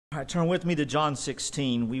right, turn with me to John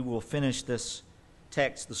 16. We will finish this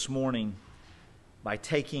text this morning by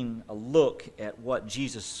taking a look at what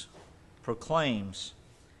Jesus proclaims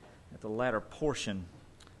at the latter portion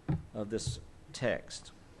of this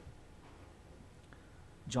text.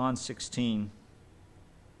 John 16.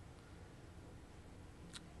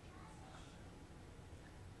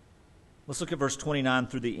 Let's look at verse 29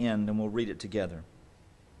 through the end, and we'll read it together.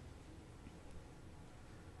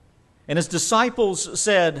 And his disciples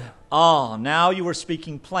said, "Ah, now you are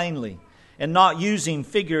speaking plainly and not using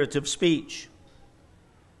figurative speech.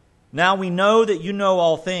 Now we know that you know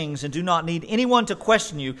all things and do not need anyone to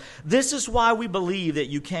question you. This is why we believe that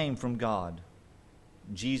you came from God."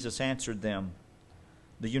 Jesus answered them,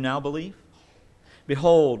 "Do you now believe?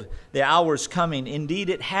 Behold, the hour is coming. Indeed,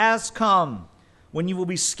 it has come when you will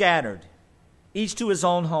be scattered, each to his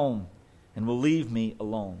own home, and will leave me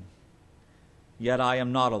alone. Yet I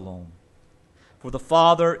am not alone, for the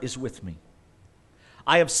Father is with me.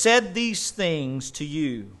 I have said these things to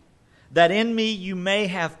you, that in me you may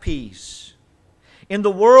have peace. In the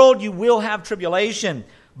world you will have tribulation,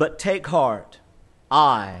 but take heart,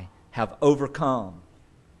 I have overcome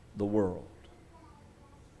the world."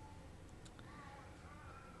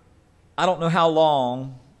 I don't know how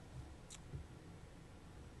long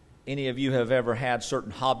any of you have ever had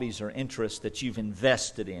certain hobbies or interests that you've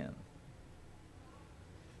invested in.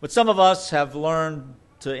 But some of us have learned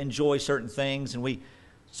to enjoy certain things, and we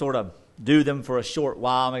sort of do them for a short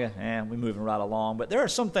while, and we're moving right along. But there are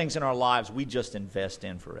some things in our lives we just invest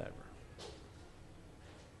in forever.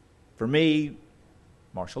 For me,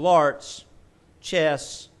 martial arts,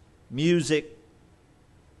 chess, music,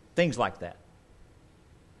 things like that.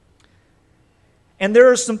 And there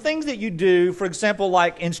are some things that you do, for example,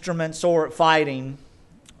 like instruments or fighting.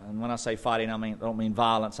 And when I say fighting, I don't mean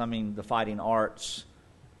violence, I mean the fighting arts.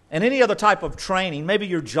 And any other type of training, maybe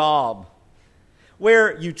your job,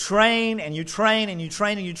 where you train and you train and you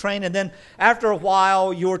train and you train, and then after a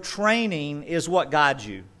while, your training is what guides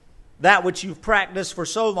you. That which you've practiced for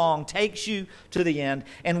so long takes you to the end.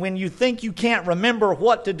 And when you think you can't remember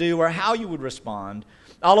what to do or how you would respond,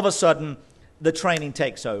 all of a sudden, the training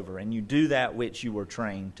takes over, and you do that which you were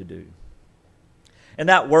trained to do. And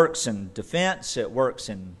that works in defense. It works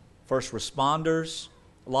in first responders'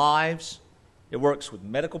 lives. It works with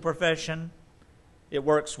medical profession. It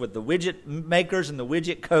works with the widget makers and the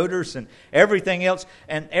widget coders and everything else.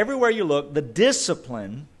 And everywhere you look, the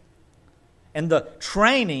discipline and the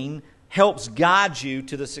training helps guide you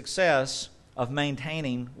to the success of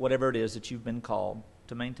maintaining whatever it is that you've been called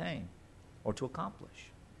to maintain or to accomplish.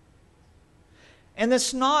 And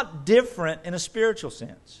it's not different in a spiritual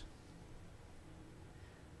sense.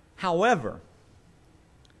 However,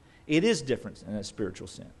 it is different in a spiritual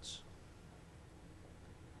sense.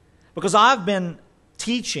 Because I've been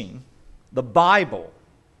teaching the Bible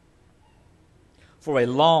for a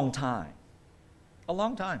long time. A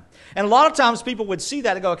long time. And a lot of times people would see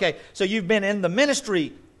that and go, okay, so you've been in the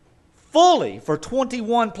ministry fully for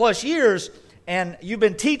 21 plus years, and you've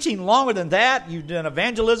been teaching longer than that. You've done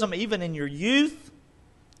evangelism even in your youth.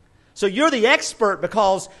 So you're the expert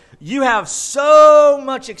because you have so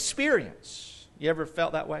much experience. You ever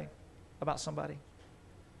felt that way about somebody?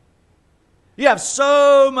 You have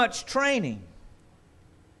so much training.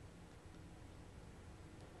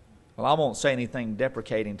 Well, I won't say anything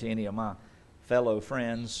deprecating to any of my fellow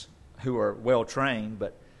friends who are well trained,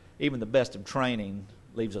 but even the best of training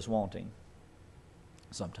leaves us wanting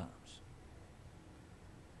sometimes.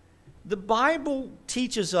 The Bible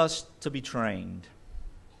teaches us to be trained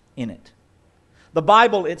in it. The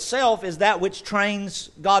Bible itself is that which trains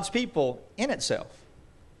God's people in itself.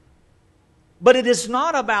 But it is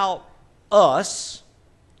not about us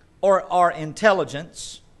or our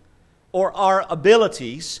intelligence or our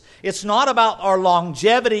abilities. It's not about our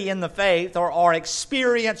longevity in the faith or our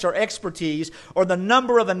experience or expertise or the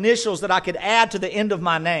number of initials that I could add to the end of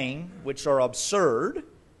my name, which are absurd,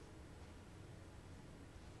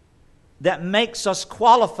 that makes us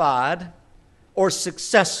qualified or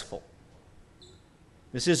successful.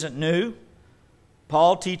 This isn't new.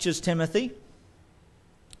 Paul teaches Timothy,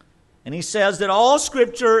 and he says that all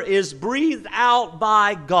Scripture is breathed out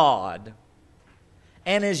by God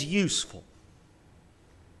and is useful.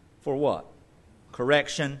 For what?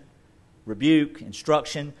 Correction, rebuke,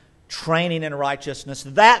 instruction, training in righteousness,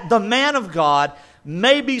 that the man of God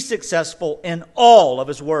may be successful in all of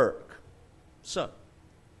his work. So,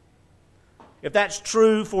 if that's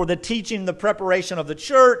true for the teaching, the preparation of the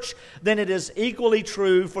church, then it is equally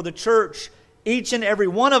true for the church, each and every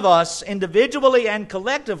one of us, individually and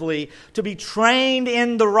collectively, to be trained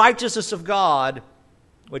in the righteousness of God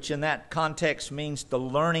which in that context means the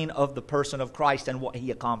learning of the person of Christ and what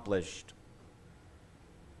He accomplished,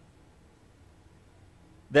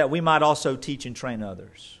 that we might also teach and train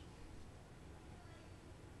others.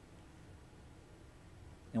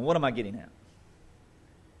 And what am I getting at?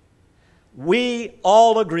 We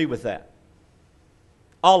all agree with that.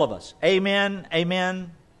 All of us. Amen, amen,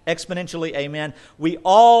 exponentially amen. We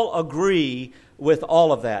all agree with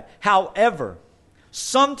all of that. However,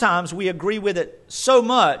 sometimes we agree with it so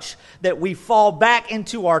much that we fall back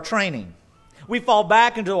into our training. We fall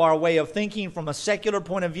back into our way of thinking from a secular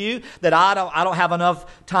point of view, that I don't have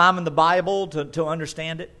enough time in the Bible to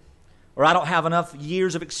understand it. Or I don't have enough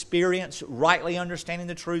years of experience rightly understanding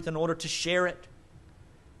the truth in order to share it.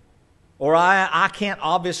 Or I can't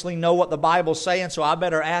obviously know what the Bible's saying, so I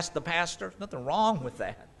better ask the pastor. There's nothing wrong with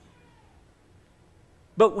that.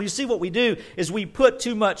 But we see what we do is we put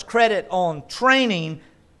too much credit on training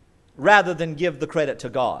rather than give the credit to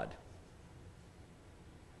God.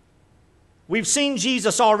 We've seen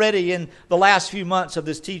Jesus already in the last few months of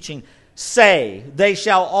this teaching say, "They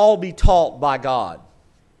shall all be taught by God."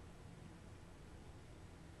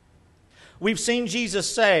 We've seen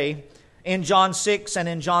Jesus say in John 6 and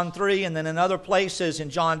in John 3 and then in other places in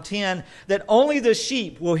John 10 that only the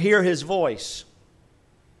sheep will hear His voice.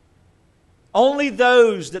 Only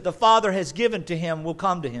those that the Father has given to Him will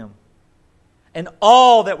come to Him. And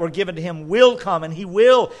all that were given to Him will come, and He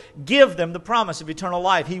will give them the promise of eternal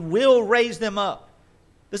life. He will raise them up.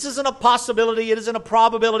 This isn't a possibility. It isn't a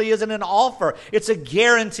probability. It isn't an offer. It's a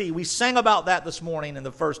guarantee. We sang about that this morning in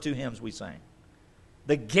the first two hymns we sang.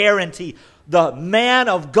 The guarantee. The man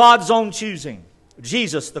of God's own choosing.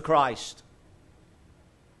 Jesus the Christ.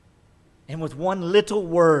 And with one little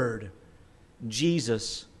word,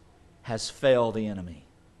 Jesus has failed the enemy.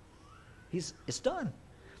 It's done.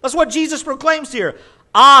 That's what Jesus proclaims here.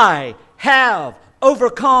 I have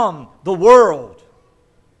overcome the world.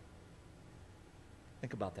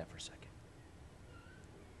 Think about that for a second.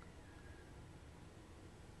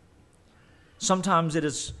 Sometimes it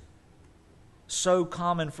is so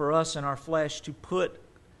common for us in our flesh to put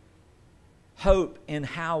hope in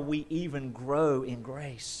how we even grow in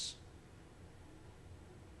grace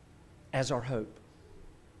as our hope.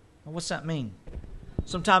 Now, what's that mean?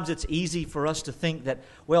 Sometimes it's easy for us to think that,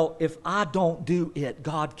 well, if I don't do it,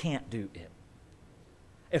 God can't do it.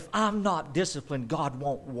 If I'm not disciplined, God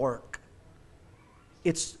won't work.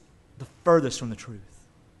 It's the furthest from the truth.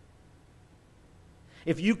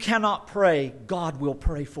 If you cannot pray, God will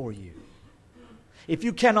pray for you. If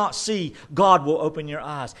you cannot see, God will open your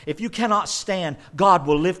eyes. If you cannot stand, God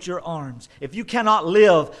will lift your arms. If you cannot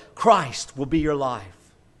live, Christ will be your life.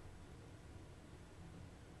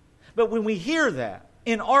 But when we hear that,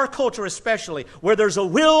 in our culture especially, where there's a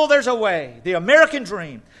will, there's a way. The American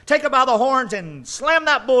dream. Take it by the horns and slam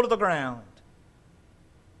that bull to the ground.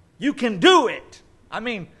 You can do it. I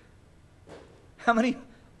mean, how many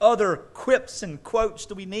other quips and quotes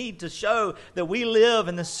do we need to show that we live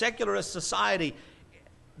in the secularist society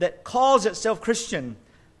that calls itself Christian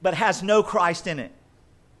but has no Christ in it?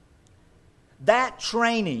 That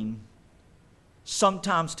training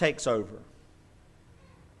sometimes takes over.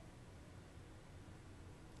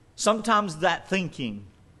 Sometimes that thinking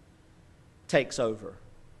takes over.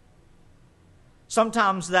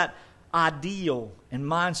 Sometimes that ideal and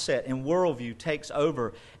mindset and worldview takes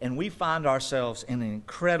over, and we find ourselves in an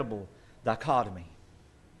incredible dichotomy.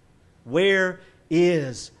 Where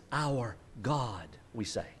is our God, we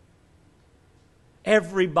say?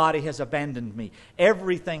 Everybody has abandoned me.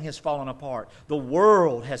 Everything has fallen apart. The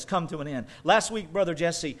world has come to an end. Last week, Brother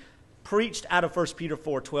Jesse preached out of 1 Peter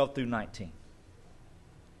 4, 12 through 19.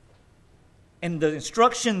 And the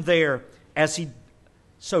instruction there, as he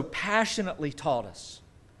so passionately taught us,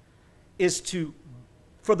 is to,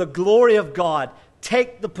 for the glory of God,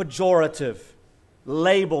 take the pejorative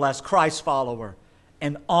label as Christ's follower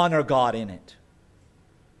and honor God in it.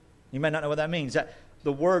 You may not know what that means. That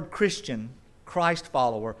the word Christian, Christ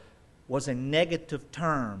follower, was a negative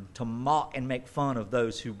term to mock and make fun of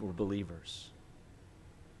those who were believers.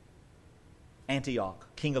 Antioch,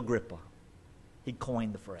 King Agrippa, he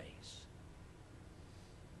coined the phrase.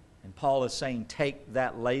 And Paul is saying, take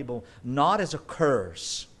that label not as a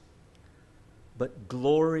curse, but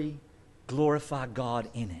glorify God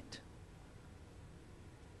in it.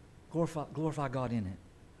 Glorify God in it.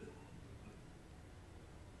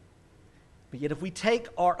 But yet if we take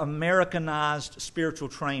our Americanized spiritual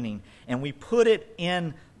training and we put it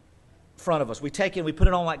in front of us, we take it, we put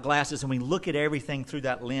it on like glasses, and we look at everything through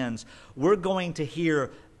that lens, we're going to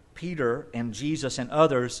hear Peter and Jesus and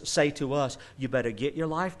others say to us, you better get your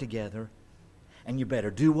life together And you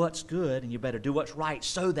better do what's good, and you better do what's right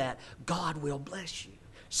so that God will bless you,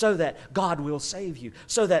 so that God will save you,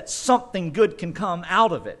 so that something good can come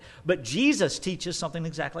out of it. But Jesus teaches something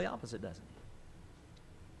exactly opposite, doesn't he?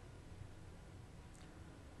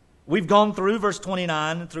 We've gone through verse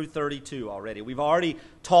 29 through 32 already. We've already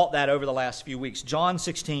taught that over the last few weeks. John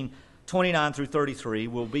 16, 29 through 33,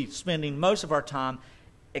 we'll be spending most of our time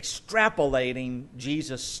extrapolating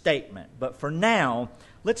Jesus' statement. But for now,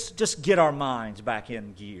 let's just get our minds back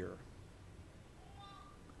in gear.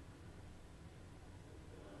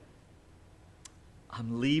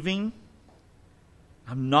 I'm leaving.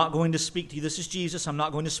 I'm not going to speak to you. This is Jesus. I'm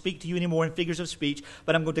not going to speak to you anymore in figures of speech,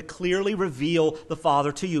 but I'm going to clearly reveal the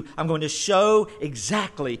Father to you. I'm going to show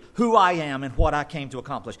exactly who I am and what I came to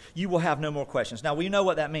accomplish. You will have no more questions. Now, we know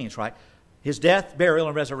what that means, right? His death, burial,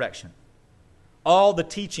 and resurrection. All the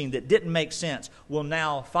teaching that didn't make sense will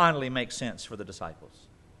now finally make sense for the disciples.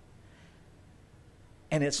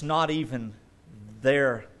 And it's not even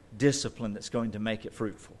their discipline that's going to make it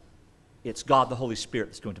fruitful. It's God the Holy Spirit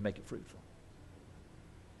that's going to make it fruitful.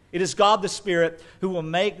 It is God the Spirit who will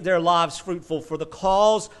make their lives fruitful for the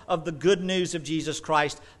cause of the good news of Jesus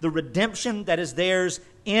Christ, the redemption that is theirs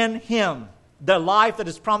in Him, the life that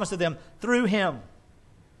is promised to them through Him.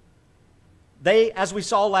 They, as we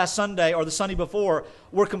saw last Sunday or the Sunday before,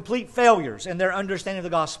 were complete failures in their understanding of the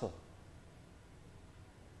gospel.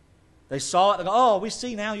 They saw it, they go, oh, we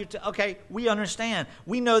see now, okay, we understand.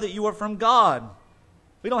 We know that you are from God.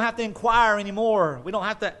 We don't have to inquire anymore. We don't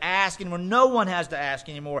have to ask anymore. No one has to ask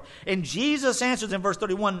anymore. And Jesus answers in verse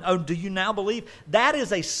 31, oh, do you now believe? That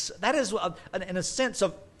is in a sense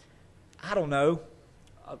of, I don't know,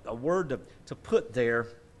 a word to put there.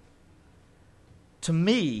 To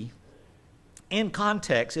me, in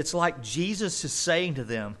context, it's like Jesus is saying to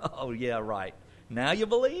them, oh, yeah, right. Now you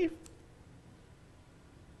believe?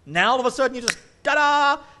 Now all of a sudden you just,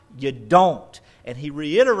 ta-da, you don't. And he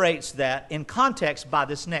reiterates that in context by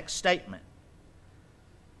this next statement.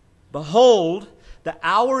 Behold, the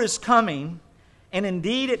hour is coming, and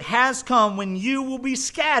indeed it has come when you will be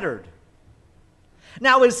scattered.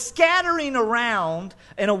 Now, is scattering around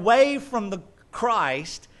and away from the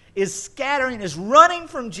Christ, is running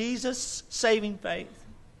from Jesus saving faith?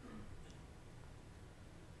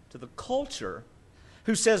 To the culture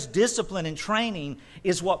who says discipline and training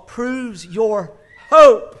is what proves your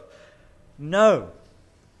hope. No.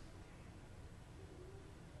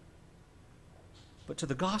 But to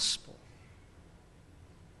the gospel,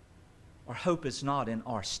 our hope is not in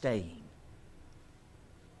our staying.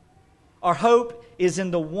 Our hope is in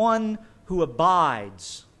the one who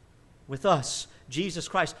abides with us, Jesus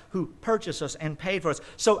Christ, who purchased us and paid for us.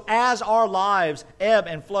 So as our lives ebb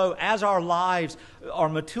and flow, as our lives are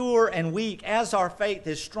mature and weak, as our faith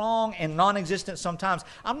is strong and non-existent sometimes,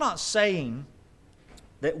 I'm not saying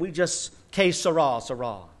that we just que sera,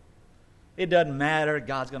 sera. It doesn't matter.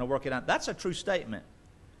 God's going to work it out. That's a true statement.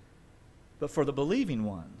 But for the believing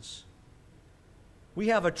ones, we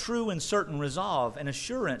have a true and certain resolve and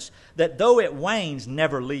assurance that though it wanes,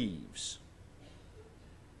 never leaves.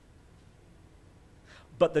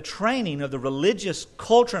 But the training of the religious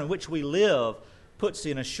culture in which we live puts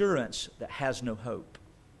an assurance that has no hope.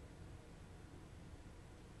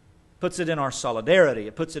 Puts it in our solidarity.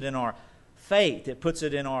 It puts it in our faith. It puts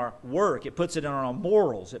it in our work. It puts it in our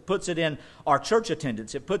morals. It puts it in our church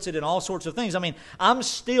attendance. It puts it in all sorts of things. I mean, I'm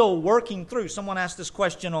still working through. Someone asked this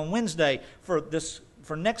question on Wednesday for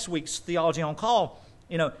next week's Theology on Call.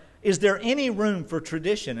 Is there any room for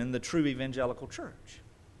tradition in the true evangelical church?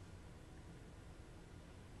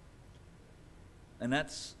 And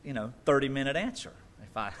that's, 30-minute answer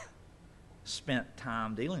if I spent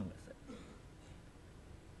time dealing with it.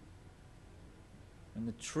 And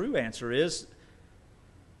the true answer is,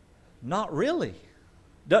 not really.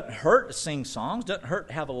 Doesn't hurt to sing songs, doesn't hurt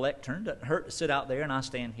to have a lectern, doesn't hurt to sit out there and I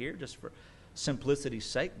stand here just for simplicity's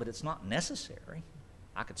sake, but it's not necessary.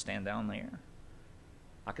 I could stand down there.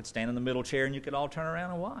 I could stand in the middle chair and you could all turn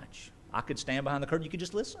around and watch. I could stand behind the curtain, you could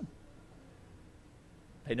just listen.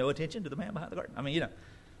 Pay no attention to the man behind the curtain.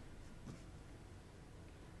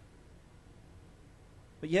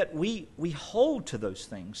 But yet we hold to those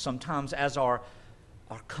things sometimes as our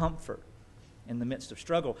comfort in the midst of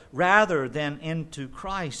struggle rather than into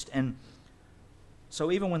Christ. And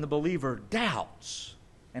so even when the believer doubts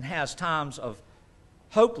and has times of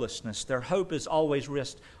hopelessness, their hope is always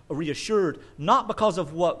reassured, not because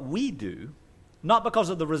of what we do, not because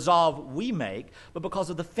of the resolve we make, but because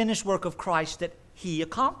of the finished work of Christ that He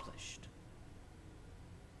accomplished.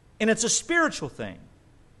 And it's a spiritual thing.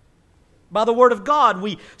 By the Word of God,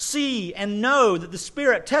 we see and know that the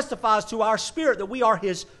Spirit testifies to our spirit that we are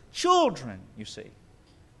His children, you see.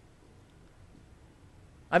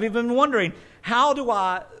 I've even been wondering, how do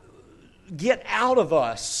I get out of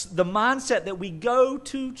us the mindset that we go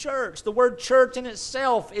to church? The word church in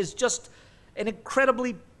itself is just an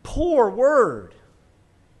incredibly poor word.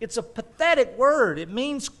 It's a pathetic word. It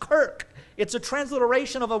means kirk. It's a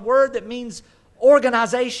transliteration of a word that means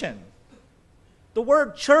organization. The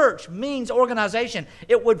word church means organization.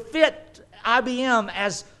 It would fit IBM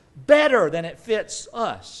as better than it fits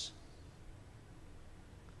us.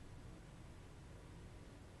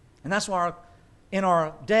 And that's why in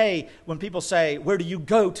our day, when people say, "Where do you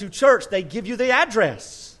go to church?" they give you the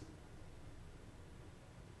address.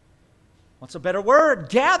 What's a better word?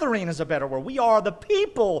 Gathering is a better word. We are the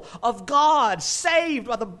people of God, saved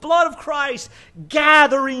by the blood of Christ,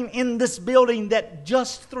 gathering in this building that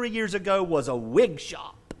just 3 years ago was a wig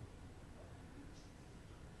shop.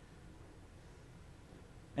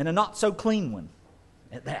 And a not-so-clean one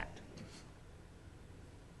at that.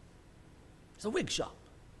 It's a wig shop.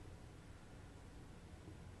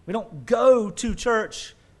 We don't go to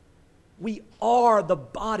church. We are the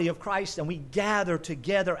body of Christ, and we gather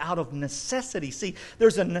together out of necessity. See,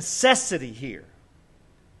 there's a necessity here.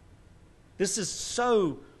 This is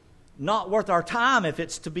so not worth our time if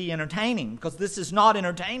it's to be entertaining, because this is not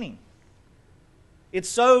entertaining.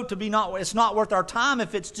 It's not worth our time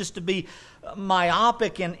if it's just to be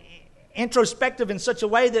myopic and introspective in such a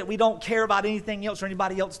way that we don't care about anything else or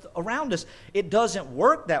anybody else around us. It doesn't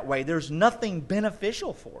work that way. There's nothing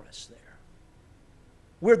beneficial for us there.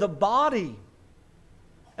 We're the body.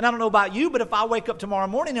 And I don't know about you, but if I wake up tomorrow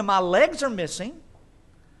morning and my legs are missing,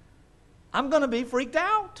 I'm going to be freaked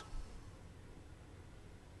out.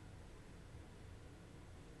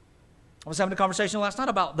 I was having a conversation last night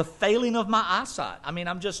about the failing of my eyesight. I mean,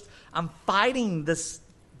 I'm fighting this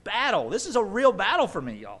battle. This is a real battle for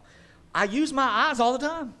me, y'all. I use my eyes all the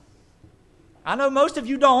time. I know most of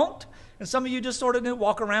you don't, and some of you just sort of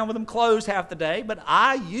walk around with them closed half the day, but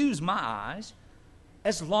I use my eyes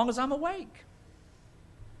as long as I'm awake,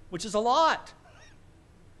 which is a lot.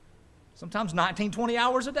 Sometimes 19, 20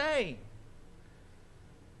 hours a day.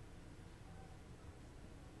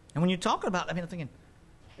 And when you're talking about, I'm thinking,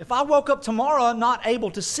 if I woke up tomorrow not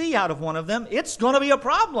able to see out of one of them, it's going to be a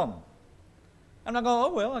problem. I'm not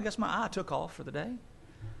going, oh, well, I guess my eye took off for the day.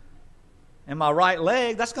 And my right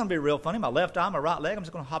leg, that's going to be real funny. My left eye, my right leg, I'm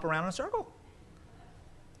just going to hop around in a circle.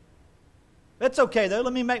 That's okay, though.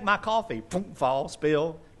 Let me make my coffee. Boom, fall,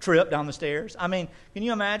 spill, trip down the stairs. I mean, can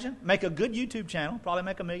you imagine? Make a good YouTube channel, probably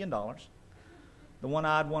make $1 million. The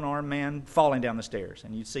one-eyed, one-armed man falling down the stairs.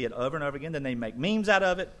 And you see it over and over again. Then they make memes out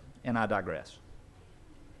of it, and I digress.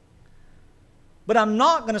 But I'm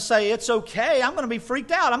not going to say it's okay. I'm going to be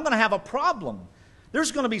freaked out. I'm going to have a problem.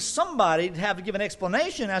 There's going to be somebody to have to give an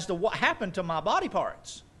explanation as to what happened to my body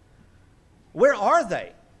parts. Where are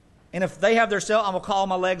they? And if they have their cell, I'm going to call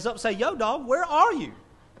my legs up and say, yo, dog, where are you?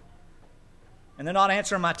 And they're not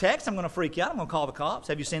answering my text. I'm going to freak out. I'm going to call the cops.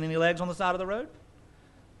 Have you seen any legs on the side of the road?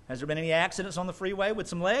 Has there been any accidents on the freeway with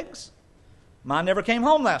some legs? Mine never came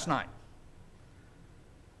home last night.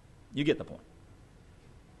 You get the point.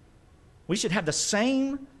 We should have the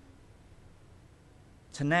same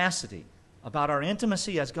tenacity about our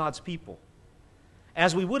intimacy as God's people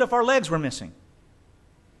as we would if our legs were missing.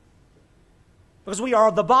 Because we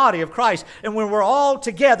are the body of Christ. And when we're all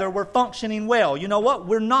together, we're functioning well. You know what?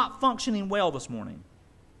 We're not functioning well this morning.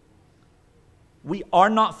 We are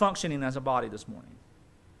not functioning as a body this morning.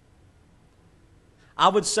 I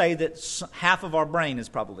would say that half of our brain is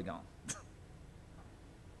probably gone.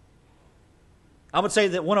 I would say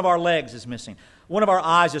that one of our legs is missing. One of our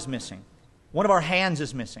eyes is missing. One of our hands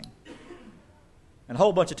is missing. And a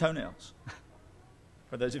whole bunch of toenails.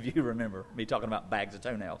 For those of you who remember me talking about bags of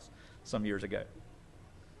toenails some years ago.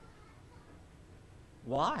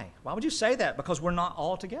 Why? Why would you say that? Because we're not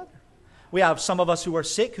all together. We have some of us who are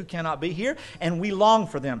sick who cannot be here, and we long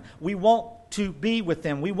for them. We want to be with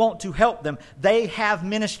them. We want to help them. They have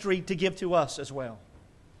ministry to give to us as well.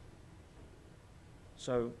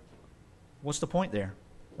 So, what's the point there?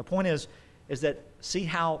 The point is that see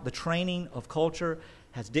how the training of culture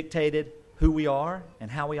has dictated who we are and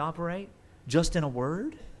how we operate? Just in a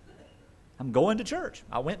word? I'm going to church.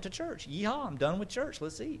 I went to church. Yeehaw, I'm done with church.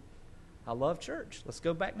 Let's eat. I love church. Let's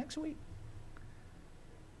go back next week.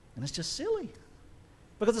 And it's just silly.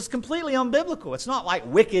 Because it's completely unbiblical. It's not like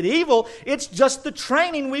wicked evil. It's just the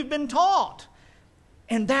training we've been taught.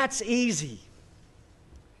 And that's easy.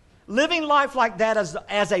 Living life like that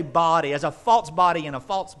as a body, as a false body in a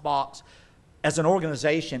false box, as an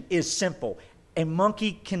organization, is simple. A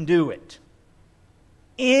monkey can do it.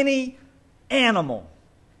 Any animal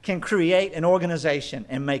can create an organization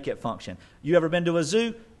and make it function. You ever been to a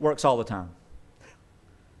zoo? Works all the time.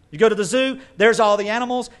 You go to the zoo, there's all the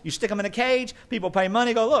animals, you stick them in a cage, people pay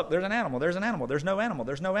money, go, look, there's an animal, there's an animal, there's no animal,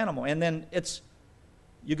 there's no animal. And then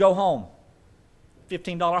you go home.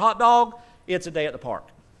 $15 hot dog, it's a day at the park.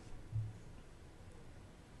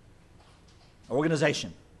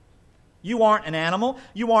 Organization. You aren't an animal.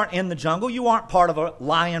 You aren't in the jungle. You aren't part of a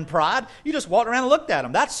lion pride. You just walked around and looked at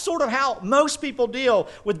them. That's sort of how most people deal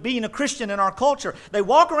with being a Christian in our culture. They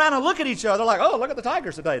walk around and look at each other like, oh, look at the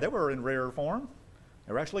tigers today. They were in rare form.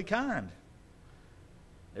 They were actually kind.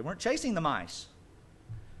 They weren't chasing the mice.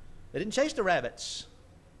 They didn't chase the rabbits.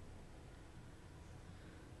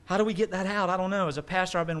 How do we get that out? I don't know. As a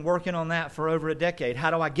pastor, I've been working on that for over a decade.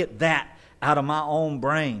 How do I get that out of my own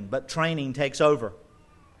brain? But training takes over.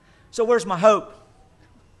 So where's my hope?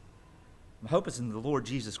 My hope is in the Lord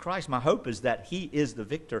Jesus Christ. My hope is that He is the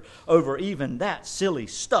victor over even that silly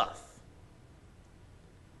stuff.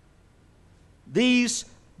 These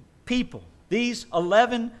people, these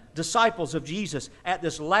 11 disciples of Jesus at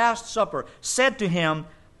this Last Supper said to Him,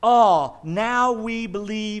 "Oh, now we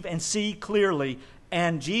believe and see clearly."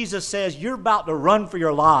 And Jesus says, you're about to run for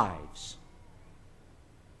your lives.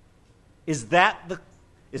 Is that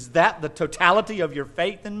the totality of your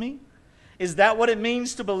faith in me? Is that what it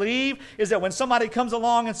means to believe? Is that when somebody comes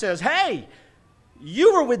along and says, hey,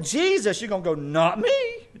 you were with Jesus, you're going to go, not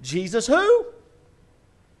me. Jesus who?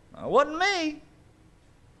 It wasn't me.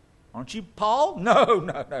 Aren't you Paul? No,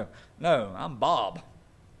 I'm Bob.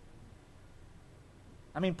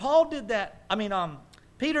 I mean,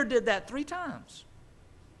 Peter did that 3 times.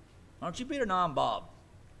 Aren't you Peter? No, I'm Bob.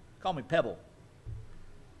 Call me Pebble.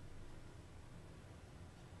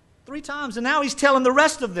 3 times, and now he's telling the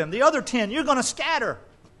rest of them, the other 10, you're going to scatter.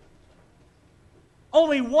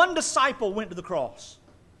 Only one disciple went to the cross,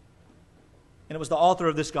 and it was the author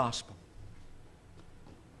of this gospel.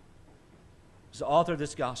 It was the author of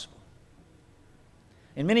this gospel.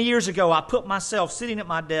 And many years ago, I put myself sitting at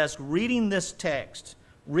my desk reading this text,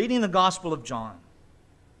 reading the Gospel of John.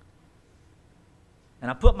 And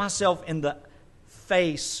I put myself in the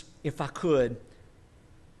face, if I could,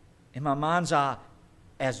 in my mind's eye,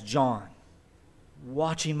 as John,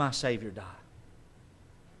 watching my Savior die.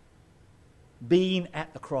 Being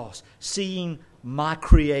at the cross, seeing my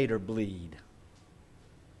Creator bleed.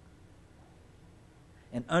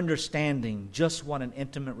 And understanding just what an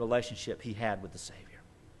intimate relationship He had with the Savior.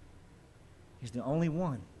 He's the only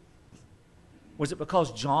one. Was it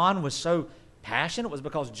because John was so passionate? Was it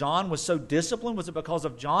because John was so disciplined? Was it because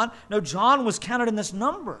of John? No, John was counted in this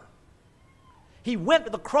number. He went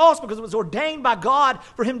to the cross because it was ordained by God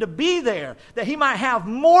for him to be there, that he might have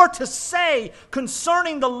more to say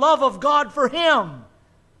concerning the love of God for him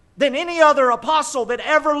than any other apostle that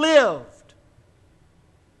ever lived.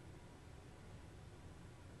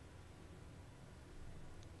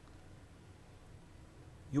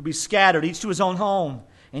 You'll be scattered, each to his own home,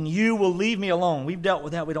 and you will leave me alone. We've dealt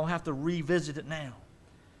with that. We don't have to revisit it now.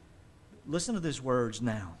 Listen to these words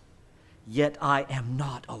now. Yet I am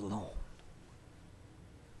not alone.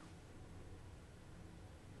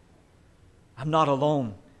 I'm not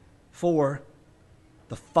alone, for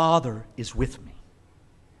the Father is with me.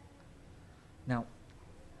 Now,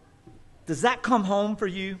 does that come home for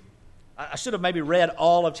you? I should have maybe read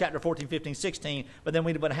all of chapter 14, 15, 16, but then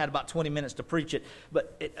we would have had about 20 minutes to preach it.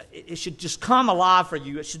 But it should just come alive for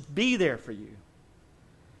you. It should be there for you.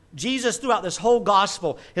 Jesus, throughout this whole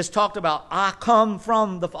gospel, has talked about, I come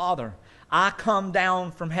from the Father. I come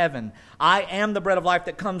down from heaven. I am the bread of life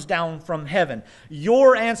that comes down from heaven.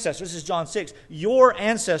 Your ancestors, this is John 6, your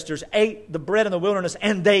ancestors ate the bread in the wilderness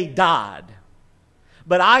and they died.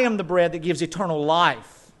 But I am the bread that gives eternal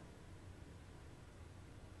life.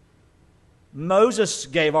 Moses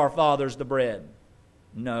gave our fathers the bread.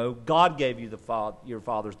 No, God gave you your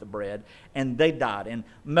fathers the bread, and they died, and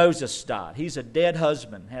Moses died. He's a dead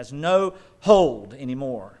husband, has no hold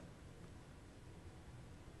anymore.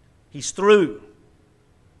 He's through.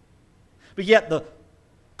 But yet the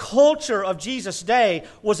culture of Jesus' day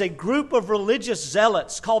was a group of religious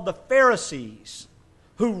zealots called the Pharisees,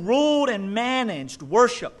 who ruled and managed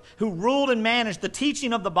worship, who ruled and managed the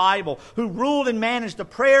teaching of the Bible, who ruled and managed the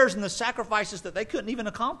prayers and the sacrifices that they couldn't even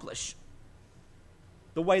accomplish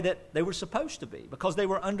the way that they were supposed to be, because they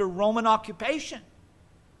were under Roman occupation.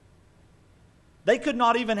 They could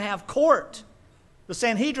not even have court. The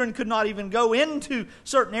Sanhedrin could not even go into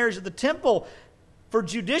certain areas of the temple for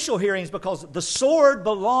judicial hearings because the sword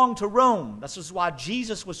belonged to Rome. This is why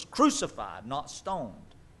Jesus was crucified, not stoned.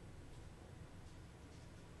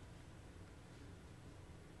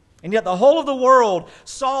 And yet the whole of the world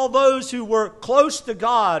saw those who were close to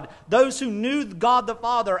God, those who knew God the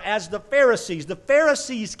Father, as the Pharisees. The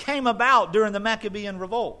Pharisees came about during the Maccabean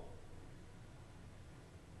revolt.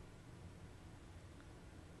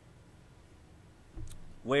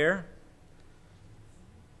 Where?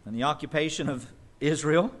 In the occupation of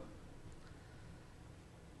Israel,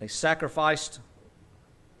 they sacrificed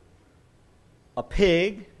a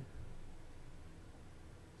pig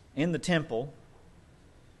in the temple.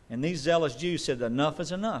 And these zealous Jews said enough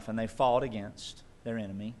is enough, and they fought against their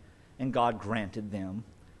enemy, and God granted them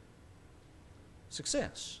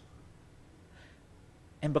success.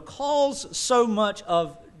 And because so much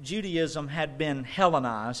of Judaism had been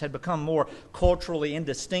Hellenized, had become more culturally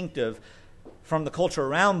indistinctive from the culture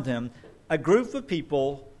around them, a group of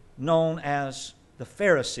people known as the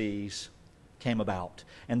Pharisees came about.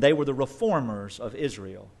 And they were the reformers of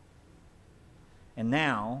Israel. And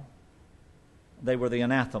now they were the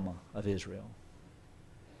anathema of Israel.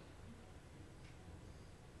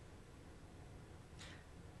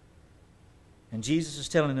 And Jesus is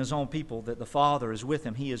telling his own people that the Father is with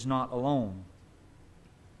him. He is not alone.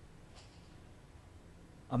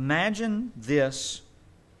 Imagine this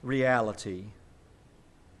reality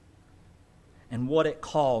and what it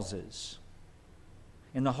causes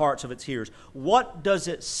in the hearts of its hearers. What does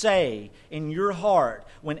it say in your heart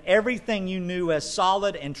when everything you knew as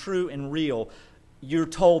solid and true and real, you're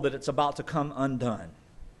told that it's about to come undone?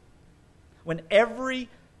 When every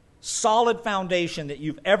solid foundation that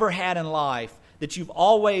you've ever had in life, that you've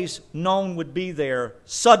always known would be there,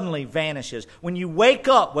 suddenly vanishes. When you wake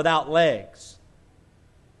up without legs,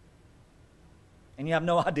 and you have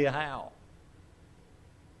no idea how.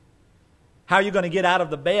 How are you going to get out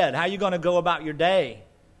of the bed? How are you going to go about your day?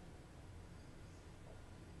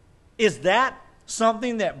 Is that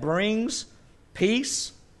something that brings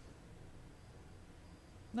peace?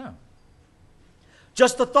 No.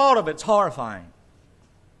 Just the thought of it's horrifying.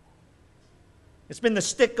 It's been the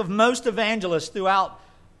stick of most evangelists throughout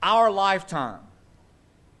our lifetime.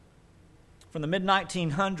 From the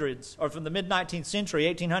mid-1900s, or from the mid-19th century,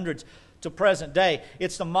 1800s, to present day,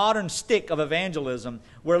 it's the modern stick of evangelism,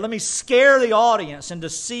 where let me scare the audience into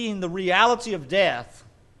seeing the reality of death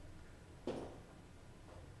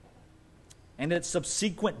and its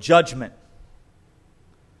subsequent judgment.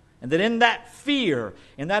 And that in that fear,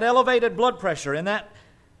 in that elevated blood pressure, in that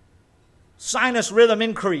sinus rhythm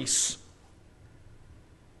increase,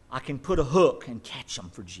 I can put a hook and catch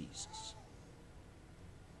them for Jesus.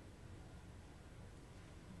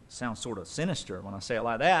 Sounds sort of sinister when I say it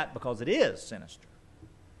like that, because it is sinister.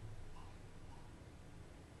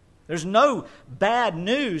 There's no bad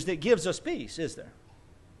news that gives us peace, is there?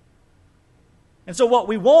 And so what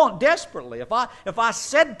we want desperately, if I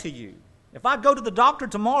said to you, if I go to the doctor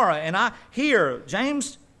tomorrow and I hear,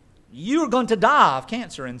 James, you're going to die of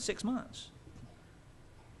cancer in 6 months.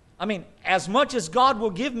 I mean, as much as God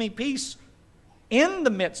will give me peace in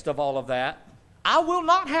the midst of all of that, I will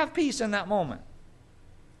not have peace in that moment.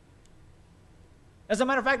 As a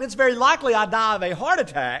matter of fact, it's very likely I die of a heart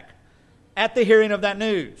attack at the hearing of that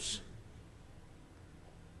news.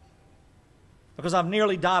 Because I've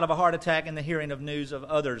nearly died of a heart attack in the hearing of news of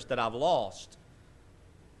others that I've lost.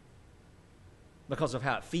 Because of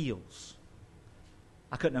how it feels.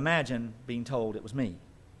 I couldn't imagine being told it was me.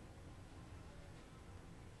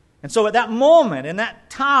 And so at that moment, in that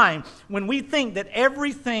time, when we think that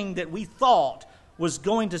everything that we thought was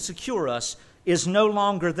going to secure us is no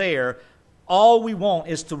longer there, all we want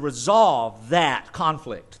is to resolve that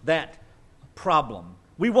conflict, that problem.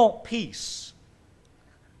 We want peace.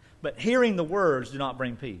 But hearing the words do not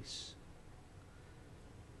bring peace.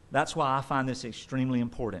 That's why I find this extremely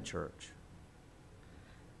important, church.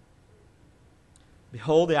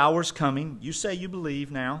 Behold, the hour is coming. You say you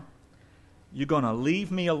believe now. You're going to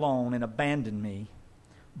leave me alone and abandon me.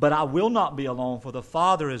 But I will not be alone, for the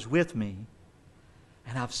Father is with me.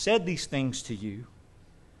 And I've said these things to you,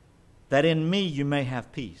 that in me you may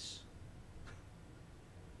have peace.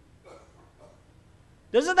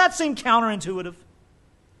 Doesn't that seem counterintuitive?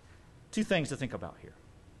 Two things to think about here.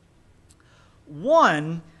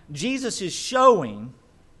 One, Jesus is showing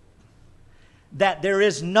that there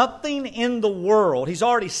is nothing in the world. He's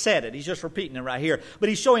already said it. He's just repeating it right here. But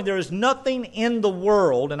he's showing there is nothing in the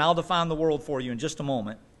world, and I'll define the world for you in just a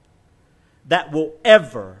moment, that will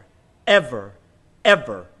ever, ever,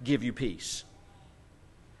 ever give you peace.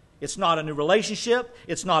 It's not a new relationship.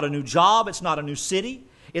 It's not a new job. It's not a new city.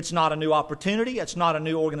 It's not a new opportunity. It's not a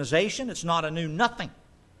new organization. It's not a new nothing.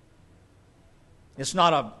 It's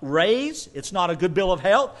not a raise. It's not a good bill of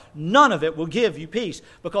health. None of it will give you peace,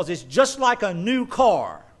 because it's just like a new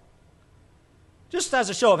car. Just as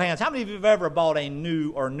a show of hands, how many of you have ever bought a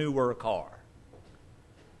new or newer car?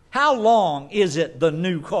 How long is it the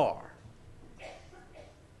new car?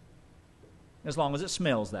 As long as it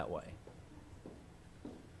smells that way.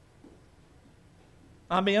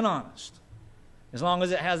 I'm being honest. As long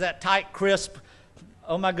as it has that tight, crisp,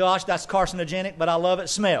 oh my gosh, that's carcinogenic, but I love it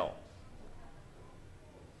smell.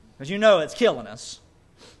 Because you know it's killing us.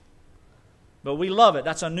 But we love it.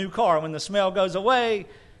 That's a new car. When the smell goes away,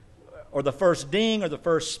 or the first ding, or the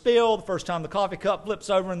first spill, the first time the coffee cup flips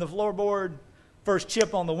over in the floorboard, first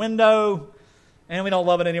chip on the window, and we don't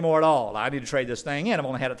love it anymore at all. I need to trade this thing in. I've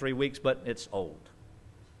only had it 3 weeks, but it's old.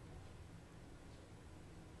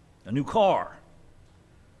 A new car.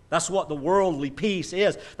 That's what the worldly peace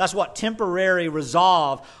is. That's what temporary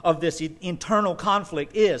resolve of this internal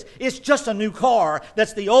conflict is. It's just a new car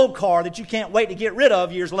that's the old car that you can't wait to get rid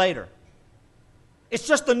of years later. It's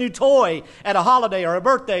just a new toy at a holiday or a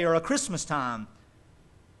birthday or a Christmas time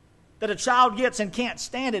that a child gets and can't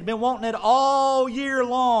stand it. Been wanting it all year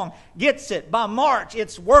long. Gets it. By March,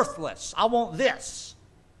 it's worthless. I want this.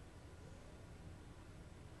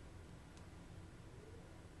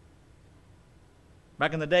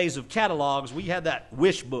 Back in the days of catalogs, we had that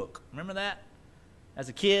wish book. Remember that? As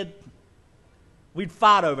a kid, we'd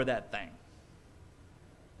fight over that thing.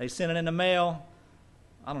 They sent it in the mail,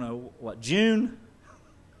 I don't know, June?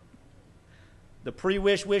 The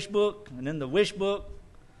pre-wish wish book, and then the wish book,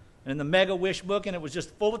 and then the mega wish book, and it was just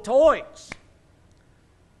full of toys.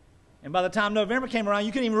 And by the time November came around,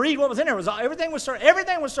 you couldn't even read what was in there. Everything was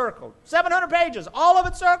circled. 700 pages, all of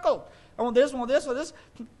it circled. I want this, I want this, I want this.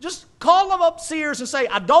 Just call them up Sears and say,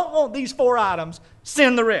 I don't want these 4 items.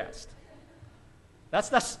 Send the rest.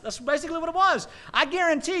 That's basically what it was. I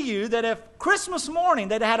guarantee you that if Christmas morning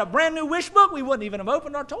they'd had a brand new wish book, we wouldn't even have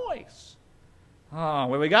opened our toys. Oh,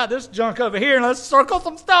 well, we got this junk over here, and let's circle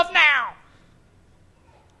some stuff now.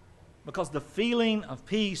 Because the feeling of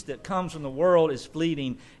peace that comes from the world is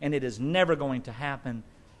fleeting, and it is never going to happen.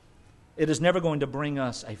 It is never going to bring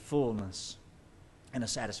us a fullness and a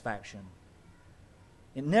satisfaction.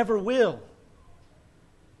 It never will.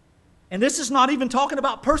 And this is not even talking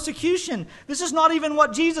about persecution. This is not even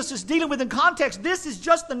what Jesus is dealing with in context. This is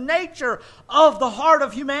just the nature of the heart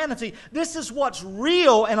of humanity. This is what's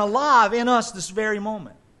real and alive in us this very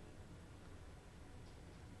moment.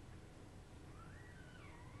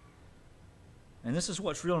 And this is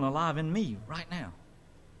what's real and alive in me right now.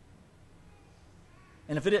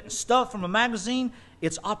 And if it isn't stuff from a magazine,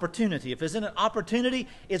 it's opportunity. If it's an opportunity,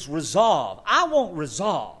 it's resolve. I want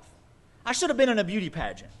resolve. I should have been in a beauty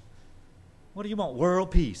pageant. What do you want?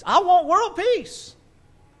 World peace. I want world peace.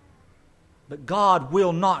 But God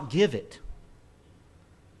will not give it.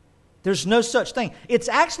 There's no such thing. It's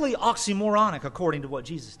actually oxymoronic according to what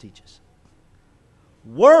Jesus teaches.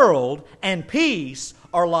 World and peace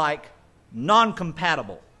are like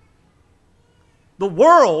non-compatible. The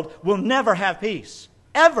world will never have peace.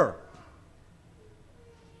 Ever.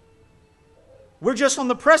 We're just on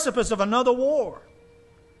the precipice of another war.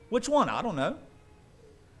 Which one? I don't know.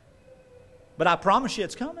 But I promise you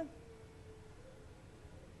it's coming.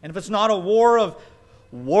 And if it's not a war of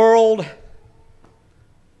world-wide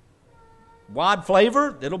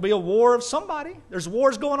flavor, it'll be a war of somebody. There's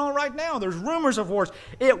wars going on right now. There's rumors of wars.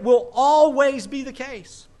 It will always be the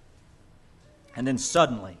case. And then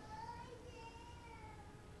suddenly,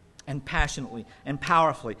 and passionately, and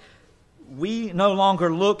powerfully, we no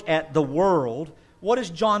longer look at the world. What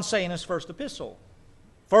does John say in his first epistle?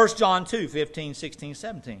 1 John 2, 15, 16,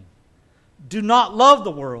 17. Do not love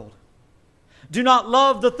the world. Do not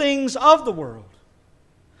love the things of the world.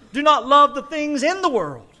 Do not love the things in the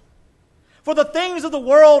world. For the things of the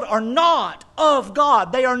world are not of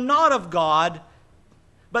God. They are not of God,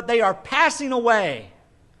 but they are passing away.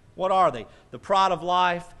 What are they? The pride of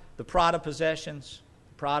life, the pride of possessions,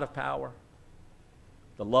 the pride of power,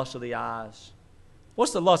 the lust of the eyes.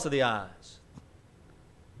 What's the lust of the eyes?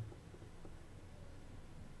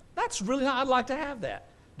 That's really, I'd like to have that.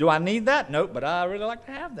 Do I need that? Nope, but I really like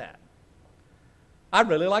to have that. I'd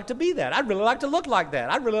really like to be that. I'd really like to look like that.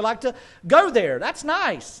 I'd really like to go there. That's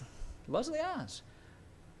nice. Lust of the eyes.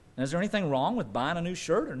 And is there anything wrong with buying a new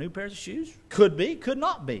shirt or a new pair of shoes? Could be, could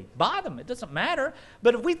not be. Buy them. It doesn't matter.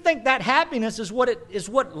 But if we think that happiness is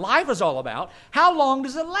what life is all about, how long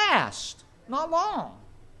does it last? Not long.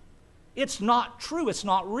 It's not true. It's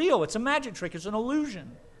not real. It's a magic trick. It's an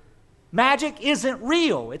illusion. Magic isn't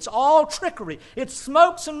real. It's all trickery. It's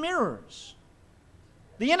smokes and mirrors.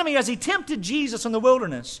 The enemy, as he tempted Jesus in the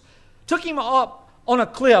wilderness, took him up on a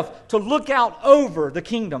cliff to look out over the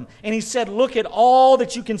kingdom. And he said, look at all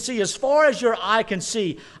that you can see. As far as your eye can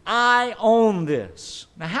see, I own this.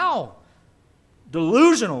 Now how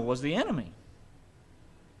delusional was the enemy.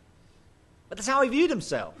 But that's how he viewed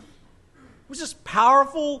himself. He was this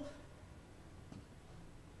powerful,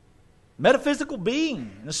 metaphysical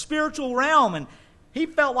being in a spiritual realm. And he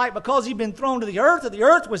felt like because he'd been thrown to the earth, that the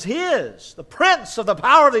earth was his, the prince of the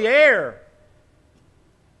power of the air.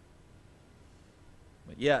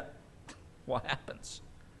 But yet, what happens?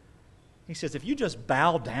 He says, if you just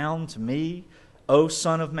bow down to me, O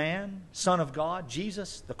Son of Man, Son of God,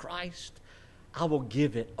 Jesus, the Christ, I will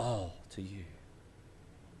give it all to you.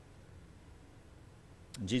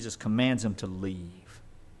 And Jesus commands him to leave.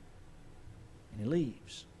 And he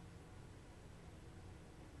leaves.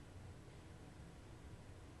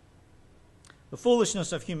 The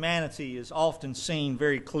foolishness of humanity is often seen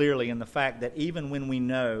very clearly in the fact that even when we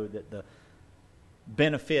know that the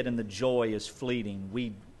benefit and the joy is fleeting,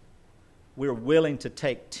 we're willing to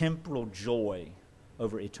take temporal joy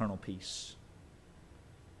over eternal peace.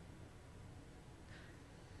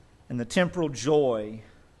 And the temporal joy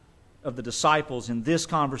of the disciples in this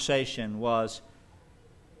conversation was,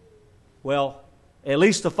 well, at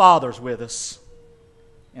least the Father's with us.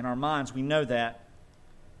 In our minds, we know that.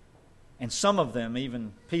 And some of them,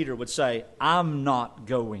 even Peter, would say, I'm not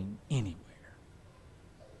going anywhere.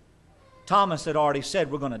 Thomas had already said,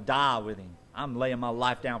 we're going to die with him. I'm laying my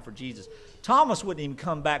life down for Jesus. Thomas wouldn't even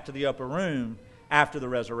come back to the upper room after the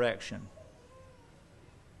resurrection.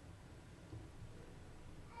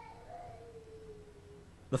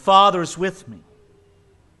 The Father is with me.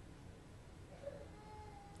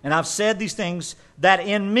 And I've said these things that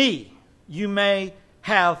in me you may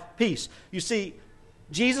have peace. You see,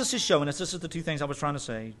 Jesus is showing us, this is the two things I was trying to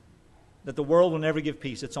say, that the world will never give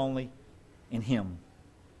peace. It's only in Him.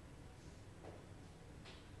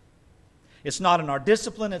 It's not in our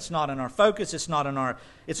discipline. It's not in our focus. It's not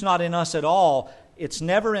in us at all. It's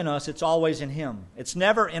never in us. It's always in Him. It's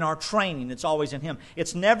never in our training. It's always in Him.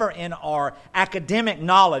 It's never in our academic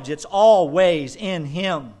knowledge. It's always in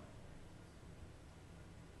Him.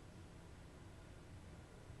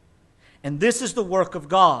 And this is the work of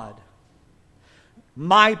God.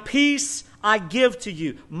 My peace I give to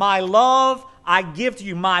you. My love I give to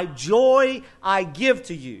you. My joy I give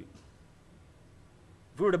to you.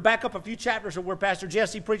 If we were to back up a few chapters of where Pastor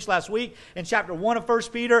Jesse preached last week, in chapter 1 of 1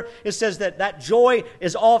 Peter, it says that joy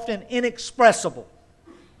is often inexpressible.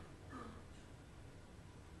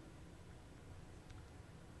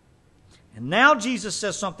 And now Jesus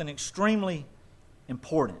says something extremely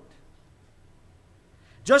important.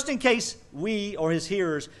 Just in case we or His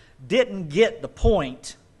hearers didn't get the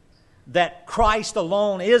point that Christ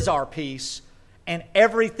alone is our peace and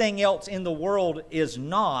everything else in the world is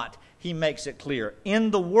not, He makes it clear.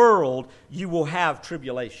 In the world, you will have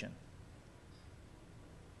tribulation.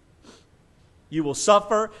 You will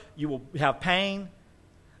suffer. You will have pain.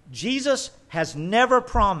 Jesus has never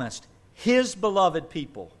promised His beloved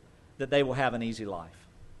people that they will have an easy life.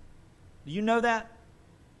 Do you know that?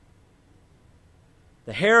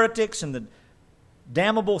 The heretics and the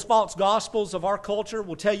damnable false gospels of our culture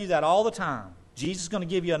will tell you that all the time. Jesus is going to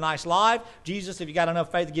give you a nice life. Jesus, if you got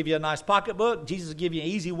enough faith, to give you a nice pocketbook. Jesus will give you an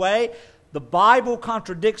easy way. The Bible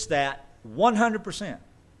contradicts that 100%.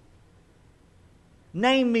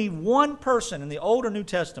 Name me one person in the Old or New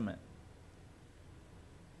Testament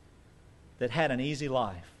that had an easy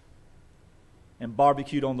life and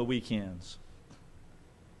barbecued on the weekends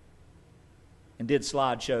and did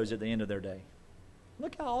slideshows at the end of their day.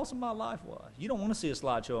 Look how awesome my life was. You don't want to see a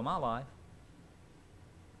slideshow of my life.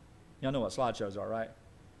 Y'all know what slideshows are, right?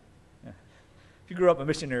 Yeah. If you grew up in a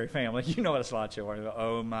missionary family, you know what a slideshow is.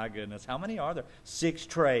 Oh, my goodness. How many are there? 6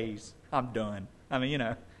 trays. I'm done. I mean, you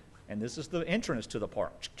know. And this is the entrance to the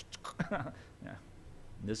park. Yeah.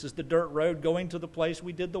 This is the dirt road going to the place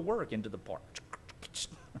we did the work, into the park.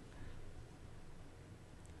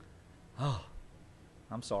 Oh,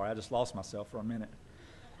 I'm sorry. I just lost myself for a minute.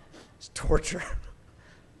 It's torture.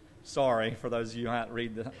 Sorry for those of you who haven't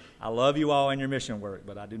read the... I love you all in your mission work,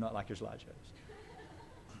 but I do not like your slideshows.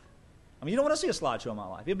 I mean, you don't want to see a slideshow of my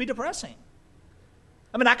life. It'd be depressing.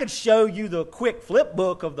 I mean, I could show you the quick flip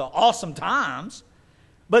book of the awesome times,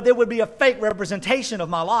 but there would be a fake representation of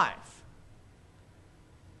my life.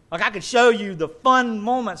 Like I could show you the fun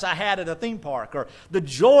moments I had at a theme park, or the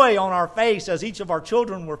joy on our face as each of our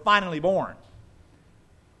children were finally born.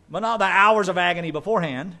 But not the hours of agony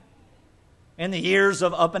beforehand, and the years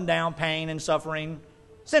of up and down pain and suffering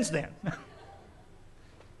since then.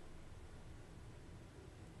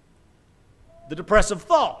 The depressive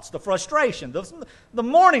thoughts, the frustration, the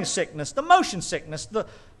morning sickness, the motion sickness, the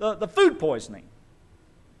food poisoning,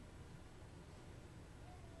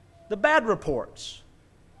 the bad reports,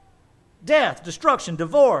 death, destruction,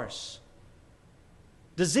 divorce,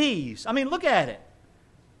 disease. I mean, look at it.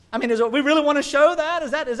 I mean, we really want to show that?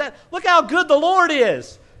 Is that? Look how good the Lord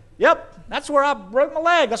is. Yep, that's where I broke my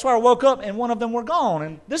leg. That's where I woke up and one of them were gone.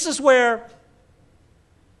 And this is where,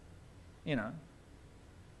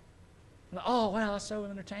 oh, wow, that's so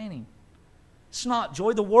entertaining. It's not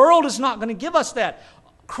joy. The world is not going to give us that.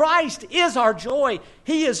 Christ is our joy.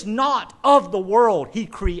 He is not of the world. He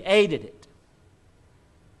created it.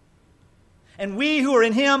 And we who are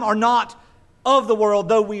in Him are not of the world,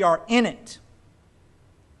 though we are in it.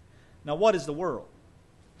 Now, what is the world?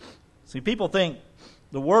 See, people think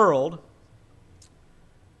the world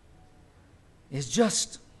is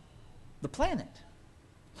just the planet.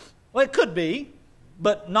 Well, it could be,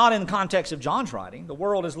 but not in the context of John's writing. The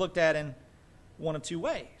world is looked at in one of two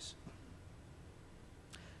ways.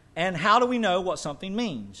 And how do we know what something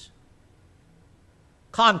means?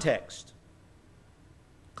 Context.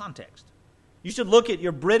 Context. You should look at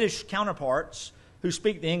your British counterparts who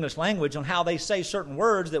speak the English language on how they say certain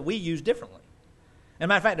words that we use differently. As a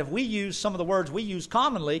matter of fact, if we use some of the words we use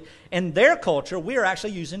commonly, in their culture, we are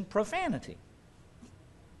actually using profanity.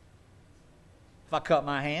 If I cut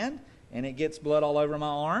my hand and it gets blood all over my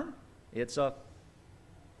arm, it's a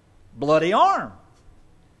bloody arm.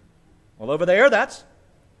 Well, over there, that's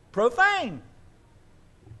profane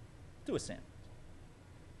to a sin.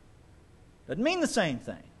 Doesn't mean the same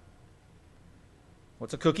thing.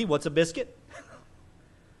 What's a cookie? What's a biscuit?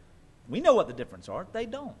 We know what the difference are. They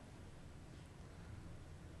don't.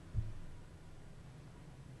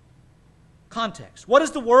 Context. What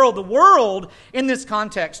is the world? The world, in this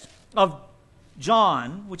context of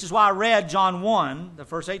John, which is why I read John 1, the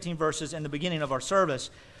first 18 verses in the beginning of our service.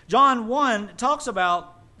 John 1 talks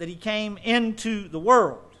about that He came into the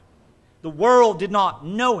world. The world did not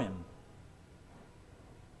know Him.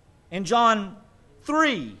 In John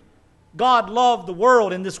 3, God loved the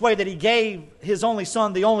world in this way that He gave His only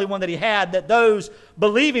Son, the only one that He had, that those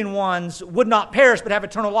believing ones would not perish but have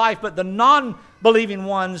eternal life, but the non-believing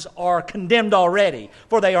ones are condemned already,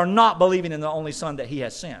 for they are not believing in the only Son that He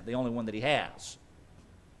has sent, the only one that He has.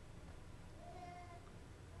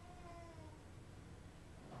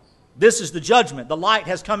 This is the judgment. The light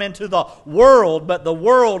has come into the world, but the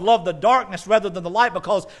world loved the darkness rather than the light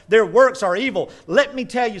because their works are evil. Let me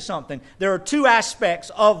tell you something. There are two aspects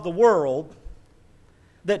of the world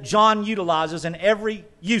that John utilizes in every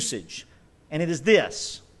usage, and it is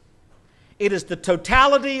this. It is the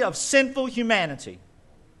totality of sinful humanity.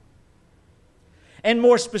 And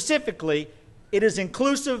more specifically, it is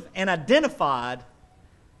inclusive and identified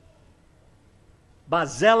by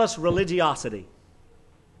zealous religiosity.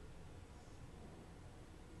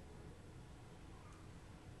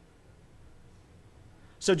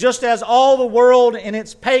 So just as all the world in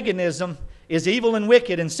its paganism is evil and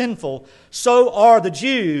wicked and sinful, so are the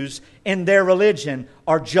Jews in their religion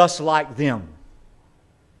are just like them.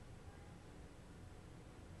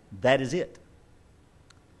 That is it.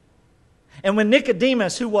 And when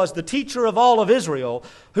Nicodemus, who was the teacher of all of Israel,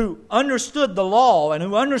 who understood the law and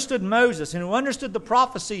who understood Moses and who understood the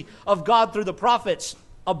prophecy of God through the prophets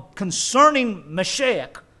concerning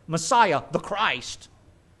Messiah, the Christ,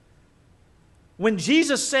 when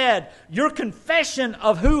Jesus said, your confession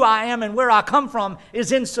of who I am and where I come from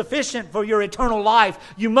is insufficient for your eternal life,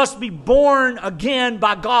 you must be born again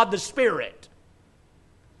by God the Spirit.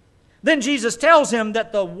 Then Jesus tells him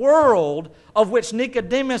that the world of which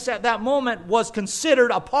Nicodemus at that moment was considered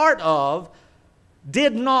a part of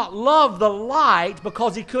did not love the light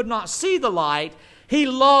because he could not see the light. He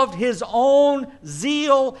loved his own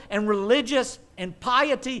zeal and religious and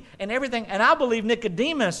piety and everything. And I believe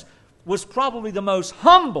Nicodemus was probably the most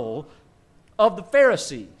humble of the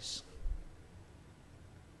Pharisees,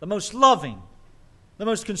 the most loving, the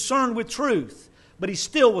most concerned with truth, but he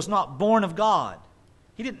still was not born of God.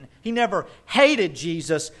 He never hated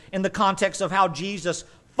Jesus in the context of how Jesus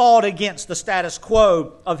fought against the status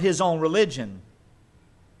quo of his own religion.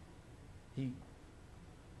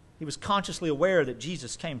 He was consciously aware that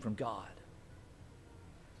Jesus came from God,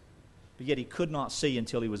 but yet he could not see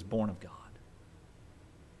until he was born of God.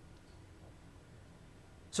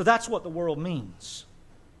 So that's what the world means.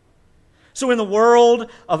 So in the world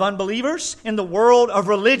of unbelievers, in the world of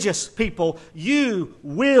religious people, you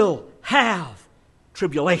will have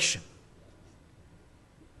tribulation.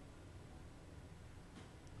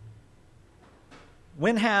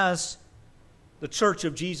 When has the Church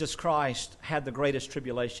of Jesus Christ had the greatest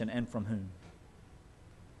tribulation, and from whom?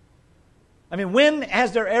 I mean, when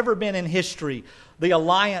has there ever been in history the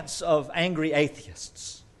alliance of angry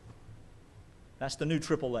atheists? That's the new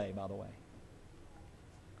AAA, by the way.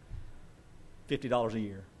 $50 a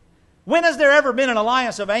year. When has there ever been an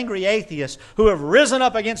alliance of angry atheists who have risen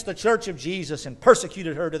up against the church of Jesus and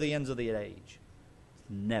persecuted her to the ends of the age?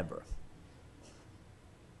 Never.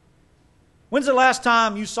 When's the last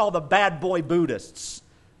time you saw the bad boy Buddhists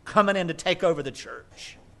coming in to take over the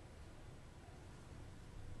church?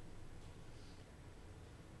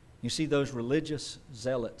 You see those religious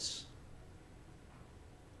zealots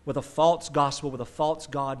with a false gospel, with a false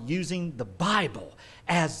God, using the Bible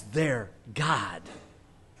as their God,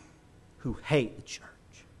 who hate the church.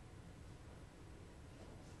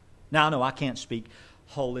 Now, I know I can't speak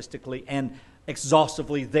holistically and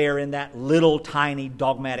exhaustively there in that little tiny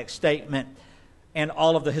dogmatic statement. And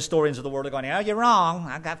all of the historians of the world are going, oh, you're wrong.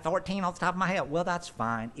 I got 14 off the top of my head. Well, that's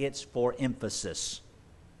fine. It's for emphasis.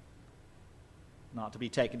 Not to be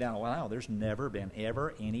taken down. Well, there's never been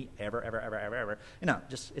ever.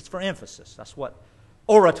 Just it's for emphasis. That's what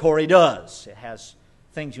oratory does. It has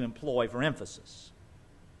things you employ for emphasis.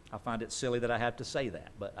 I find it silly that I have to say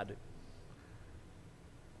that, but I do.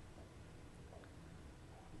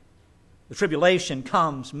 The tribulation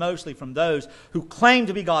comes mostly from those who claim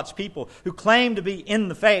to be God's people, who claim to be in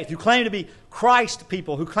the faith, who claim to be Christ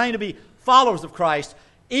people, who claim to be followers of Christ,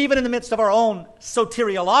 even in the midst of our own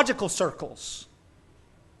soteriological circles.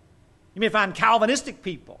 You may find Calvinistic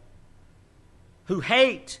people who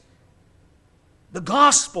hate the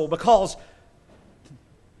gospel because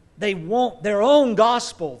they want their own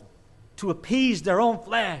gospel to appease their own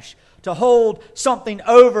flesh, to hold something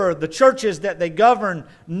over the churches that they govern,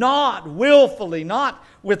 not willfully, not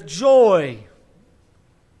with joy,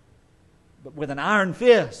 but with an iron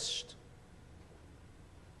fist.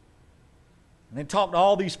 And they talk to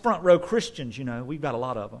all these front row Christians, we've got a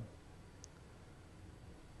lot of them.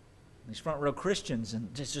 These front row Christians,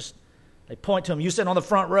 and just they point to them. You sit on the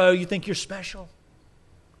front row, you think you're special.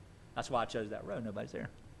 That's why I chose that row. Nobody's there.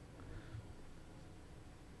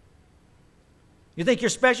 You think you're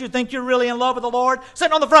special? You think you're really in love with the Lord?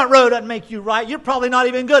 Sitting on the front row doesn't make you right. You're probably not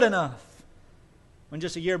even good enough. When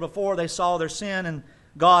just a year before they saw their sin and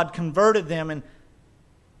God converted them, and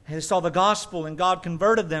they saw the gospel and God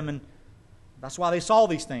converted them, and that's why they saw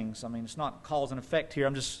these things. It's not cause and effect here.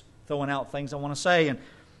 I'm just throwing out things I want to say. And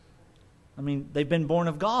they've been born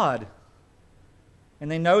of God. And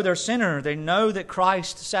they know they're sinner. They know that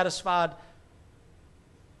Christ satisfied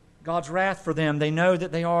God's wrath for them. They know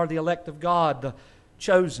that they are the elect of God, the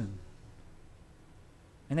chosen.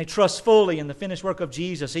 And they trust fully in the finished work of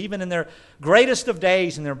Jesus, even in their greatest of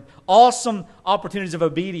days, in their awesome opportunities of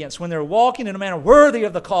obedience, when they're walking in a manner worthy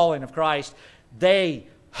of the calling of Christ, they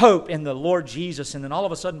hope in the Lord Jesus. And then all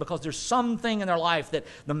of a sudden, because there's something in their life that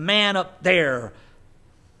the man up there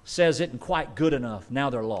says isn't quite good enough, now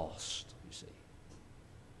they're lost, you see.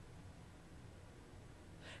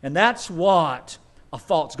 And that's what a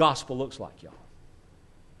false gospel looks like, y'all.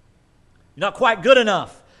 You're not quite good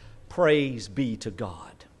enough. Praise be to God.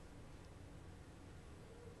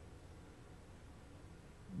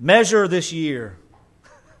 Measure this year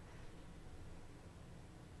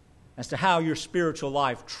as to how your spiritual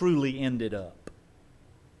life truly ended up.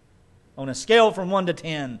 On a scale from 1 to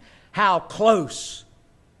 10, how close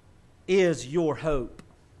is your hope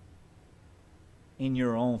in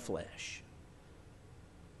your own flesh?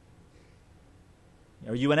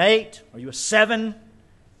 Are you an 8? Are you a 7?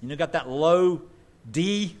 Got that low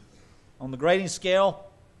D on the grading scale?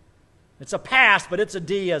 It's a pass, but it's a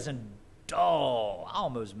D as in dull. I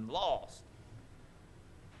almost lost.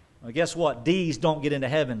 Well, guess what? D's don't get into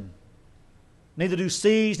heaven. Neither do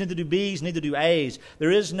C's, neither do B's, neither do A's.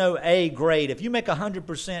 There is no A grade. If you make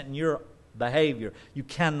 100% in your behavior, you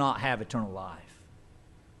cannot have eternal life.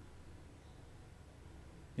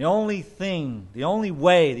 The only thing, the only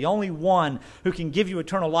way, the only one who can give you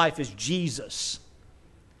eternal life is Jesus.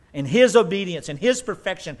 And His obedience, and His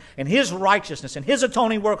perfection, and His righteousness, and His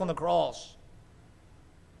atoning work on the cross.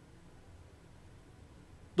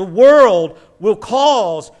 The world will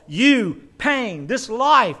cause you pain. This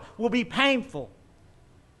life will be painful.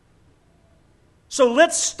 So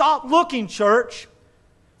let's stop looking, church,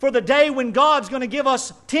 for the day when God's going to give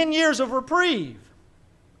us 10 years of reprieve.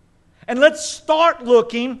 And let's start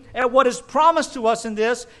looking at what is promised to us in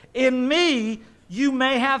this. In me, you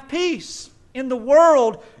may have peace. In the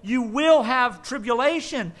world, you will have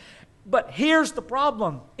tribulation. But here's the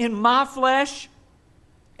problem. In my flesh,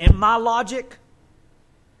 in my logic,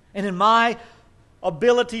 and in my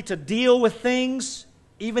ability to deal with things,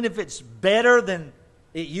 even if it's better than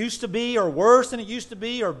it used to be, or worse than it used to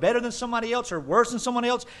be, or better than somebody else, or worse than someone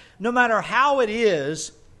else, no matter how it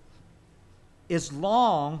is, as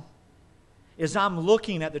long as I'm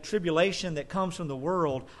looking at the tribulation that comes from the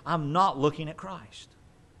world, I'm not looking at Christ.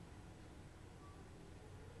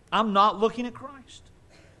 I'm not looking at Christ.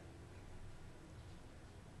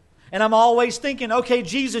 And I'm always thinking, okay,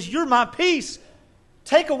 Jesus, you're my peace.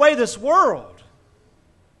 Take away this world.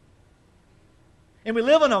 And we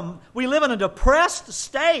live in a depressed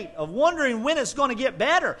state of wondering when it's going to get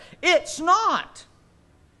better. It's not.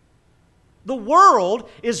 The world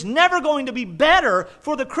is never going to be better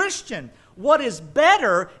for the Christian. What is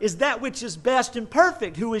better is that which is best and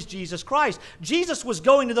perfect, who is Jesus Christ. Jesus was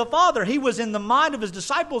going to the Father. He was in the mind of His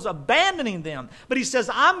disciples, abandoning them. But He says,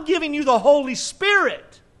 I'm giving you the Holy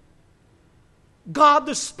Spirit. God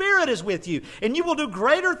the Spirit is with you, and you will do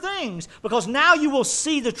greater things because now you will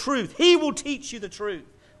see the truth. He will teach you the truth.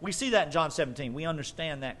 We see that in John 17. We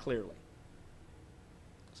understand that clearly.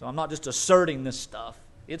 So I'm not just asserting this stuff.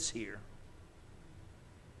 It's here.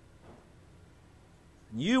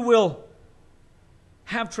 You will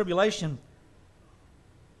have tribulation,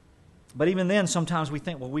 but even then sometimes we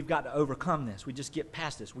think, well, we've got to overcome this. We just get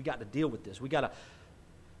past this. We got to deal with this.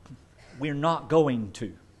 We're not going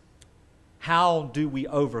to. How do we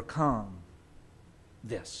overcome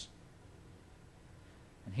this?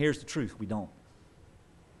 And here's the truth, we don't.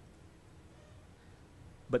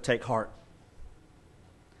 But take heart.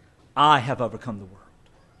 I have overcome the world.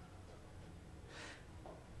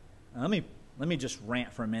 Now, let me just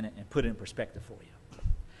rant for a minute and put it in perspective for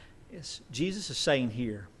you. Jesus is saying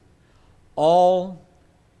here, all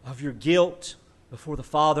of your guilt before the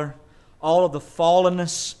Father, all of the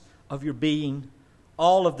fallenness of your being,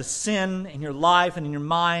 all of the sin in your life and in your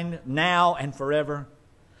mind now and forever,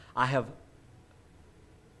 I have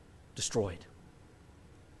destroyed.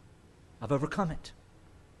 I've overcome it.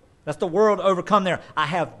 That's the word overcome there. I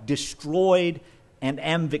have destroyed and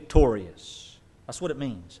am victorious. That's what it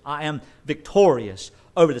means. I am victorious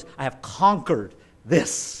over this. I have conquered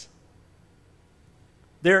this.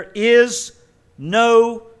 There is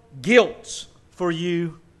no guilt for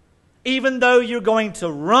you. Even though you're going to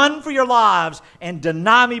run for your lives and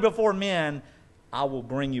deny me before men, I will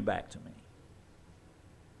bring you back to me.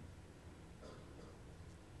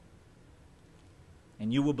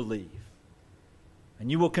 And you will believe. And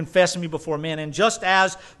you will confess me before men. And just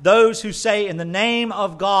as those who say, in the name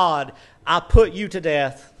of God, I put you to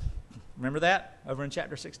death. Remember that over in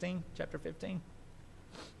chapter 16, chapter 15?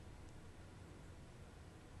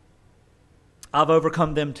 I've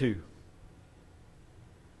overcome them too.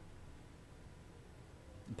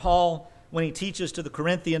 Paul, when he teaches to the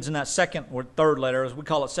Corinthians in that second or third letter, as we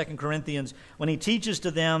call it 2 Corinthians, when he teaches to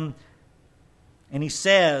them and he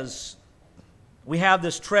says, we have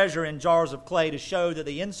this treasure in jars of clay to show that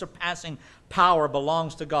the unsurpassing power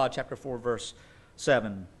belongs to God. Chapter 4, verse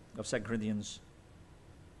 7 of 2 Corinthians.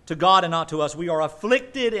 To God and not to us. We are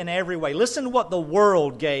afflicted in every way. Listen to what the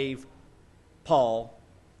world gave Paul.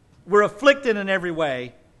 We're afflicted in every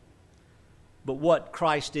way, but what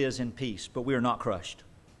Christ is in peace. But we are not crushed.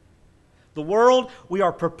 The world, we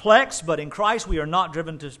are perplexed, but in Christ we are not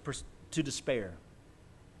driven to despair.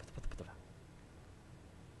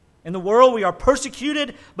 In the world we are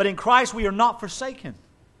persecuted, but in Christ we are not forsaken.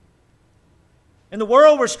 In the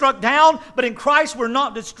world we're struck down, but in Christ we're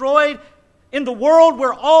not destroyed. In the world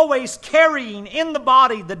we're always carrying in the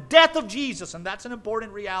body the death of Jesus, and that's an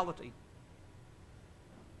important reality.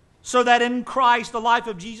 So that in Christ the life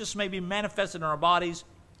of Jesus may be manifested in our bodies.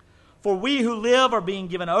 For we who live are being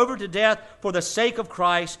given over to death for the sake of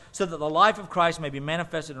Christ, so that the life of Christ may be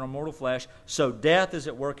manifested in our mortal flesh. So death is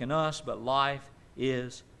at work in us, but life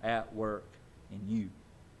is at work in you.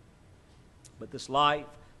 But this life,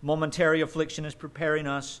 momentary affliction, is preparing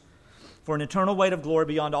us for an eternal weight of glory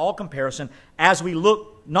beyond all comparison, as we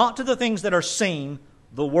look not to the things that are seen,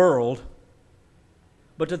 the world,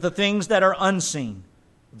 but to the things that are unseen,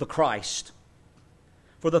 the Christ.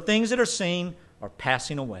 For the things that are seen are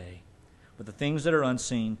passing away, but the things that are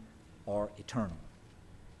unseen are eternal.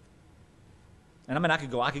 And I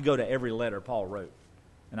could go to every letter Paul wrote,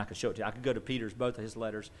 and I could show it to you. I could go to Peter's, both of his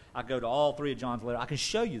letters. I could go to all three of John's letters. I can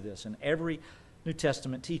show you this in every New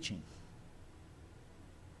Testament teaching.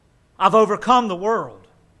 I've overcome the world.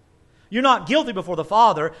 You're not guilty before the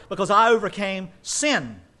Father because I overcame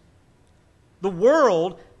sin. The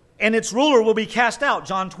world and its ruler will be cast out.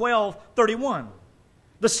 John 12:31.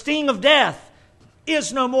 The sting of death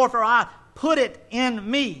is no more, for I put it in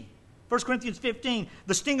me. 1 Corinthians 15.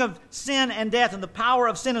 The sting of sin and death and the power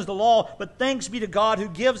of sin is the law, but thanks be to God who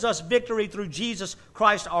gives us victory through Jesus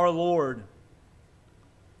Christ our Lord.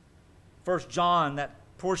 1 John, that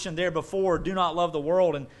portion there before, do not love the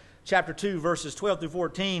world, in chapter 2, verses 12 through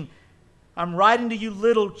 14, I'm writing to you,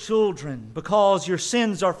 little children, because your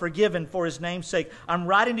sins are forgiven for His name's sake. I'm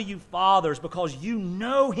writing to you, fathers, because you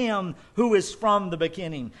know Him who is from the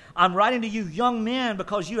beginning. I'm writing to you, young men,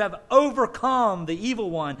 because you have overcome the evil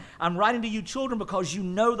one. I'm writing to you, children, because you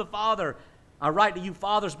know the Father. I write to you,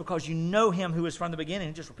 fathers, because you know Him who is from the beginning.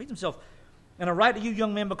 He just repeats himself. And I write to you,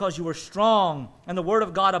 young men, because you are strong, and the word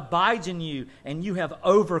of God abides in you, and you have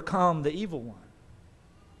overcome the evil one.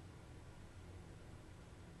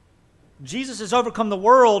 Jesus has overcome the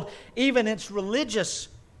world, even its religious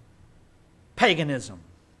paganism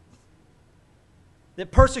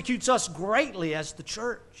that persecutes us greatly as the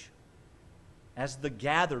church, as the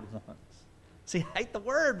gathered ones. See, I hate the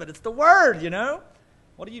word, but it's the word, you know.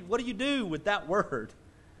 What do you do with that word?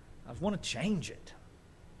 I want to change it.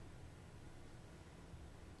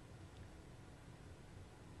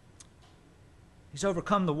 He's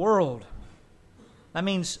overcome the world. That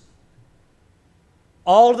means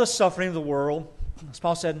all the suffering of the world, as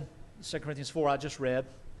Paul said in 2 Corinthians 4, I just read,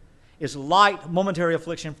 is light, momentary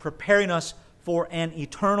affliction, preparing us for an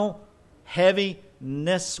eternal,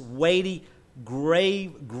 heaviness, weighty,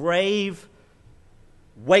 grave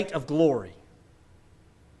weight of glory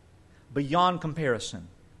beyond comparison.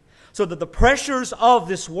 So that the pressures of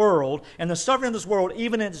this world and the suffering of this world,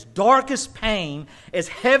 even in its darkest pain, as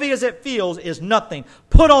heavy as it feels, is nothing.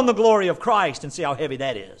 Put on the glory of Christ and see how heavy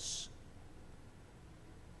that is.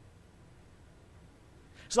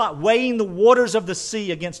 It's like weighing the waters of the sea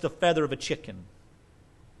against the feather of a chicken.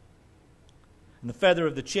 And the feather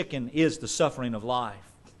of the chicken is the suffering of life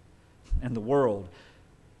and the world.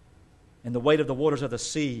 And the weight of the waters of the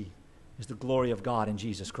sea is the glory of God in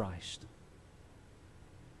Jesus Christ.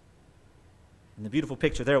 And the beautiful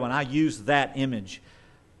picture there, when I use that image,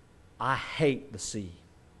 I hate the sea.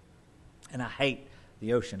 And I hate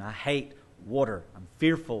the ocean. I hate water. I'm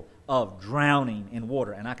fearful of drowning in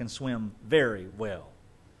water, and I can swim very well.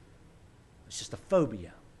 It's just a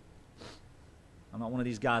phobia. I'm not one of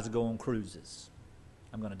these guys that go on cruises.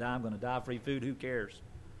 I'm going to die, free food, who cares?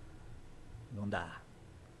 I'm going to die.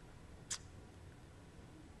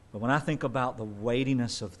 But when I think about the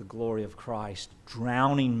weightiness of the glory of Christ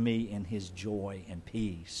drowning me in His joy and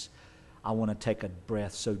peace, I want to take a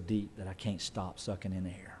breath so deep that I can't stop sucking in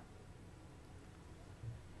air.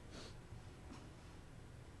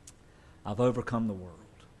 I've overcome the world.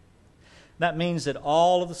 That means that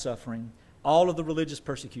all of the suffering, all of the religious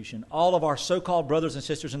persecution, all of our so-called brothers and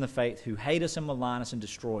sisters in the faith who hate us and malign us and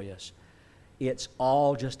destroy us, it's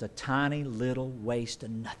all just a tiny little waste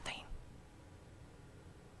of nothing.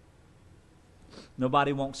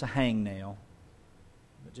 Nobody wants a hangnail,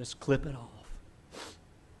 but just clip it off.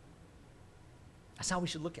 That's how we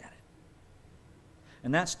should look at it.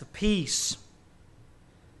 And that's the peace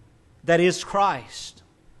that is Christ.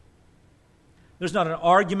 There's not an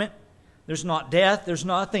argument. There's not death. There's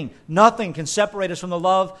nothing. Nothing can separate us from the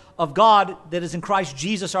love of God that is in Christ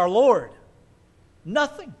Jesus our Lord.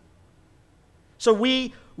 Nothing. So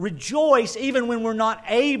we rejoice even when we're not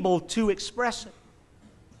able to express it.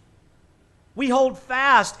 We hold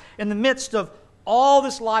fast in the midst of all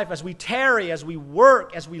this life as we tarry, as we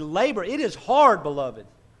work, as we labor. It is hard, beloved.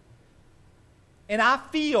 And I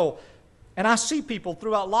feel and I see people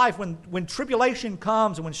throughout life when tribulation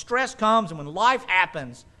comes and when stress comes and when life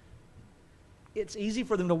happens, it's easy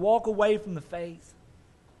for them to walk away from the faith.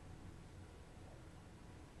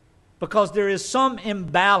 Because there is some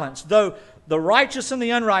imbalance. Though the righteous and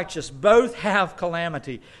the unrighteous both have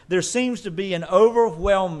calamity, there seems to be an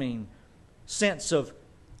overwhelming sense of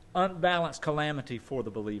unbalanced calamity for the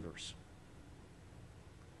believers.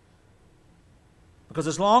 Because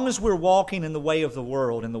as long as we're walking in the way of the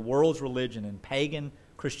world, in the world's religion and pagan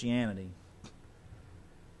Christianity,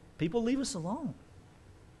 people leave us alone.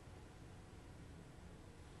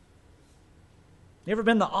 You ever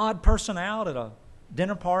been the odd person out at a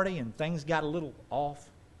dinner party and things got a little off?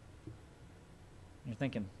 You're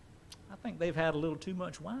thinking, I think they've had a little too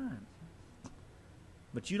much wine.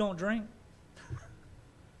 But you don't drink?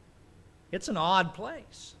 It's an odd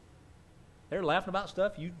place. They're laughing about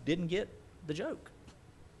stuff you didn't get the joke.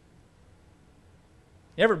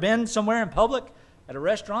 You ever been somewhere in public at a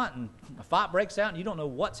restaurant and a fight breaks out and you don't know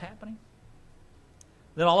what's happening?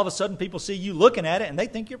 Then all of a sudden people see you looking at it and they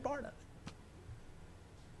think you're part of it.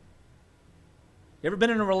 You ever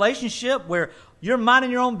been in a relationship where you're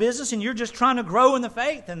minding your own business and you're just trying to grow in the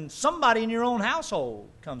faith and somebody in your own household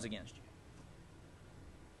comes against you?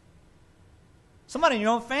 Somebody in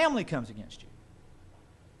your own family comes against you.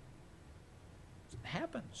 It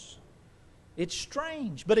happens. It's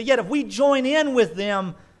strange. But yet if we join in with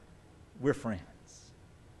them, we're friends.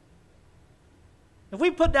 If we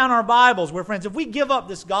put down our Bibles, we're friends. If we give up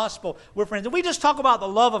this gospel, we're friends. If we just talk about the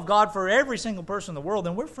love of God for every single person in the world,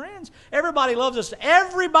 then we're friends. Everybody loves us.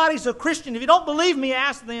 Everybody's a Christian. If you don't believe me,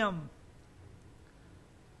 ask them.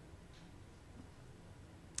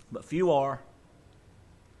 But few are.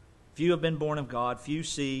 Few have been born of God. Few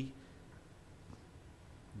see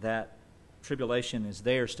that tribulation is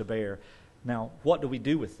theirs to bear. Now, what do we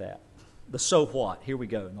do with that? The so what? Here we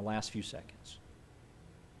go in the last few seconds.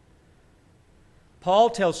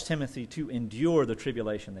 Paul tells Timothy to endure the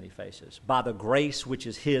tribulation that he faces by the grace which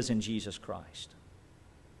is his in Jesus Christ.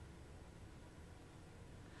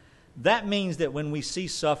 That means that when we see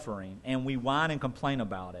suffering and we whine and complain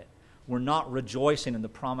about it, we're not rejoicing in the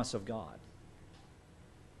promise of God.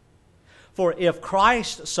 For if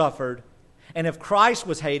Christ suffered, and if Christ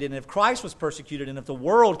was hated, and if Christ was persecuted, and if the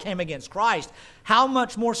world came against Christ, how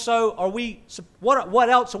much more so are we, what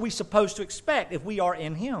else are we supposed to expect if we are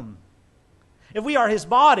in Him? If we are His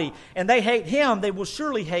body and they hate Him, they will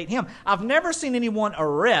surely hate Him. I've never seen anyone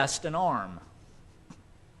arrest an arm.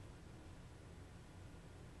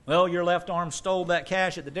 Well, your left arm stole that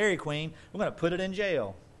cash at the Dairy Queen. We're going to put it in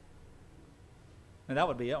jail. And that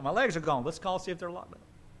would be it. My legs are gone. Let's call see if they're locked up.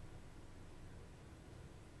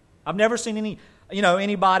 I've never seen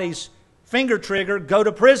anybody's finger trigger go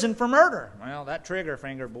to prison for murder. Well, that trigger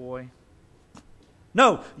finger, boy.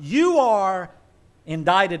 No, you are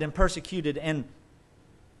indicted and persecuted, and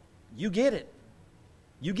you get it.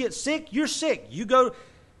 You get sick, you're sick. You go.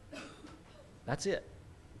 That's it.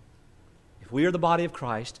 If we are the body of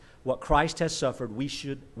Christ, what Christ has suffered, we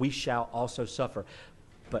shall also suffer.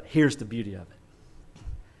 But here's the beauty of it.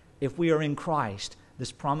 If we are in Christ,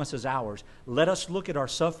 this promise is ours. Let us look at our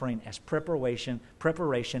suffering as preparation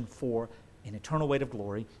for an eternal weight of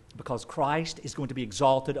glory, because Christ is going to be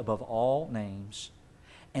exalted above all names,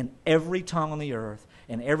 and every tongue on the earth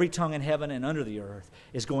and every tongue in heaven and under the earth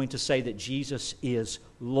is going to say that Jesus is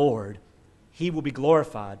Lord. He will be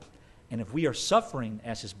glorified, and if we are suffering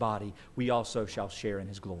as His body, we also shall share in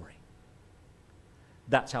His glory.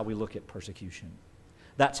 That's how we look at persecution.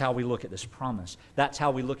 That's how we look at this promise. That's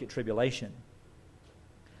how we look at tribulation.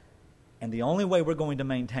 And the only way we're going to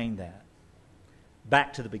maintain that,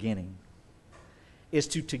 back to the beginning, is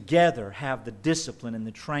to together have the discipline and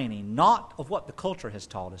the training, not of what the culture has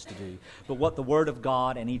taught us to do, but what the Word of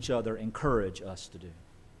God and each other encourage us to do.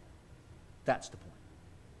 That's the point.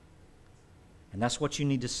 And that's what you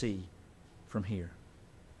need to see from here.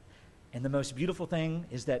 And the most beautiful thing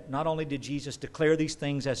is that not only did Jesus declare these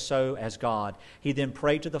things as so as God, He then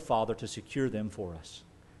prayed to the Father to secure them for us.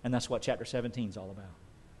 And that's what chapter 17 is all about.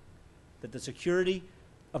 That the security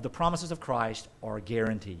of the promises of Christ are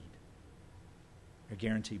guaranteed. They're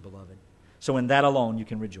guaranteed, beloved. So in that alone you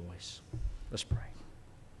can rejoice. Let's pray.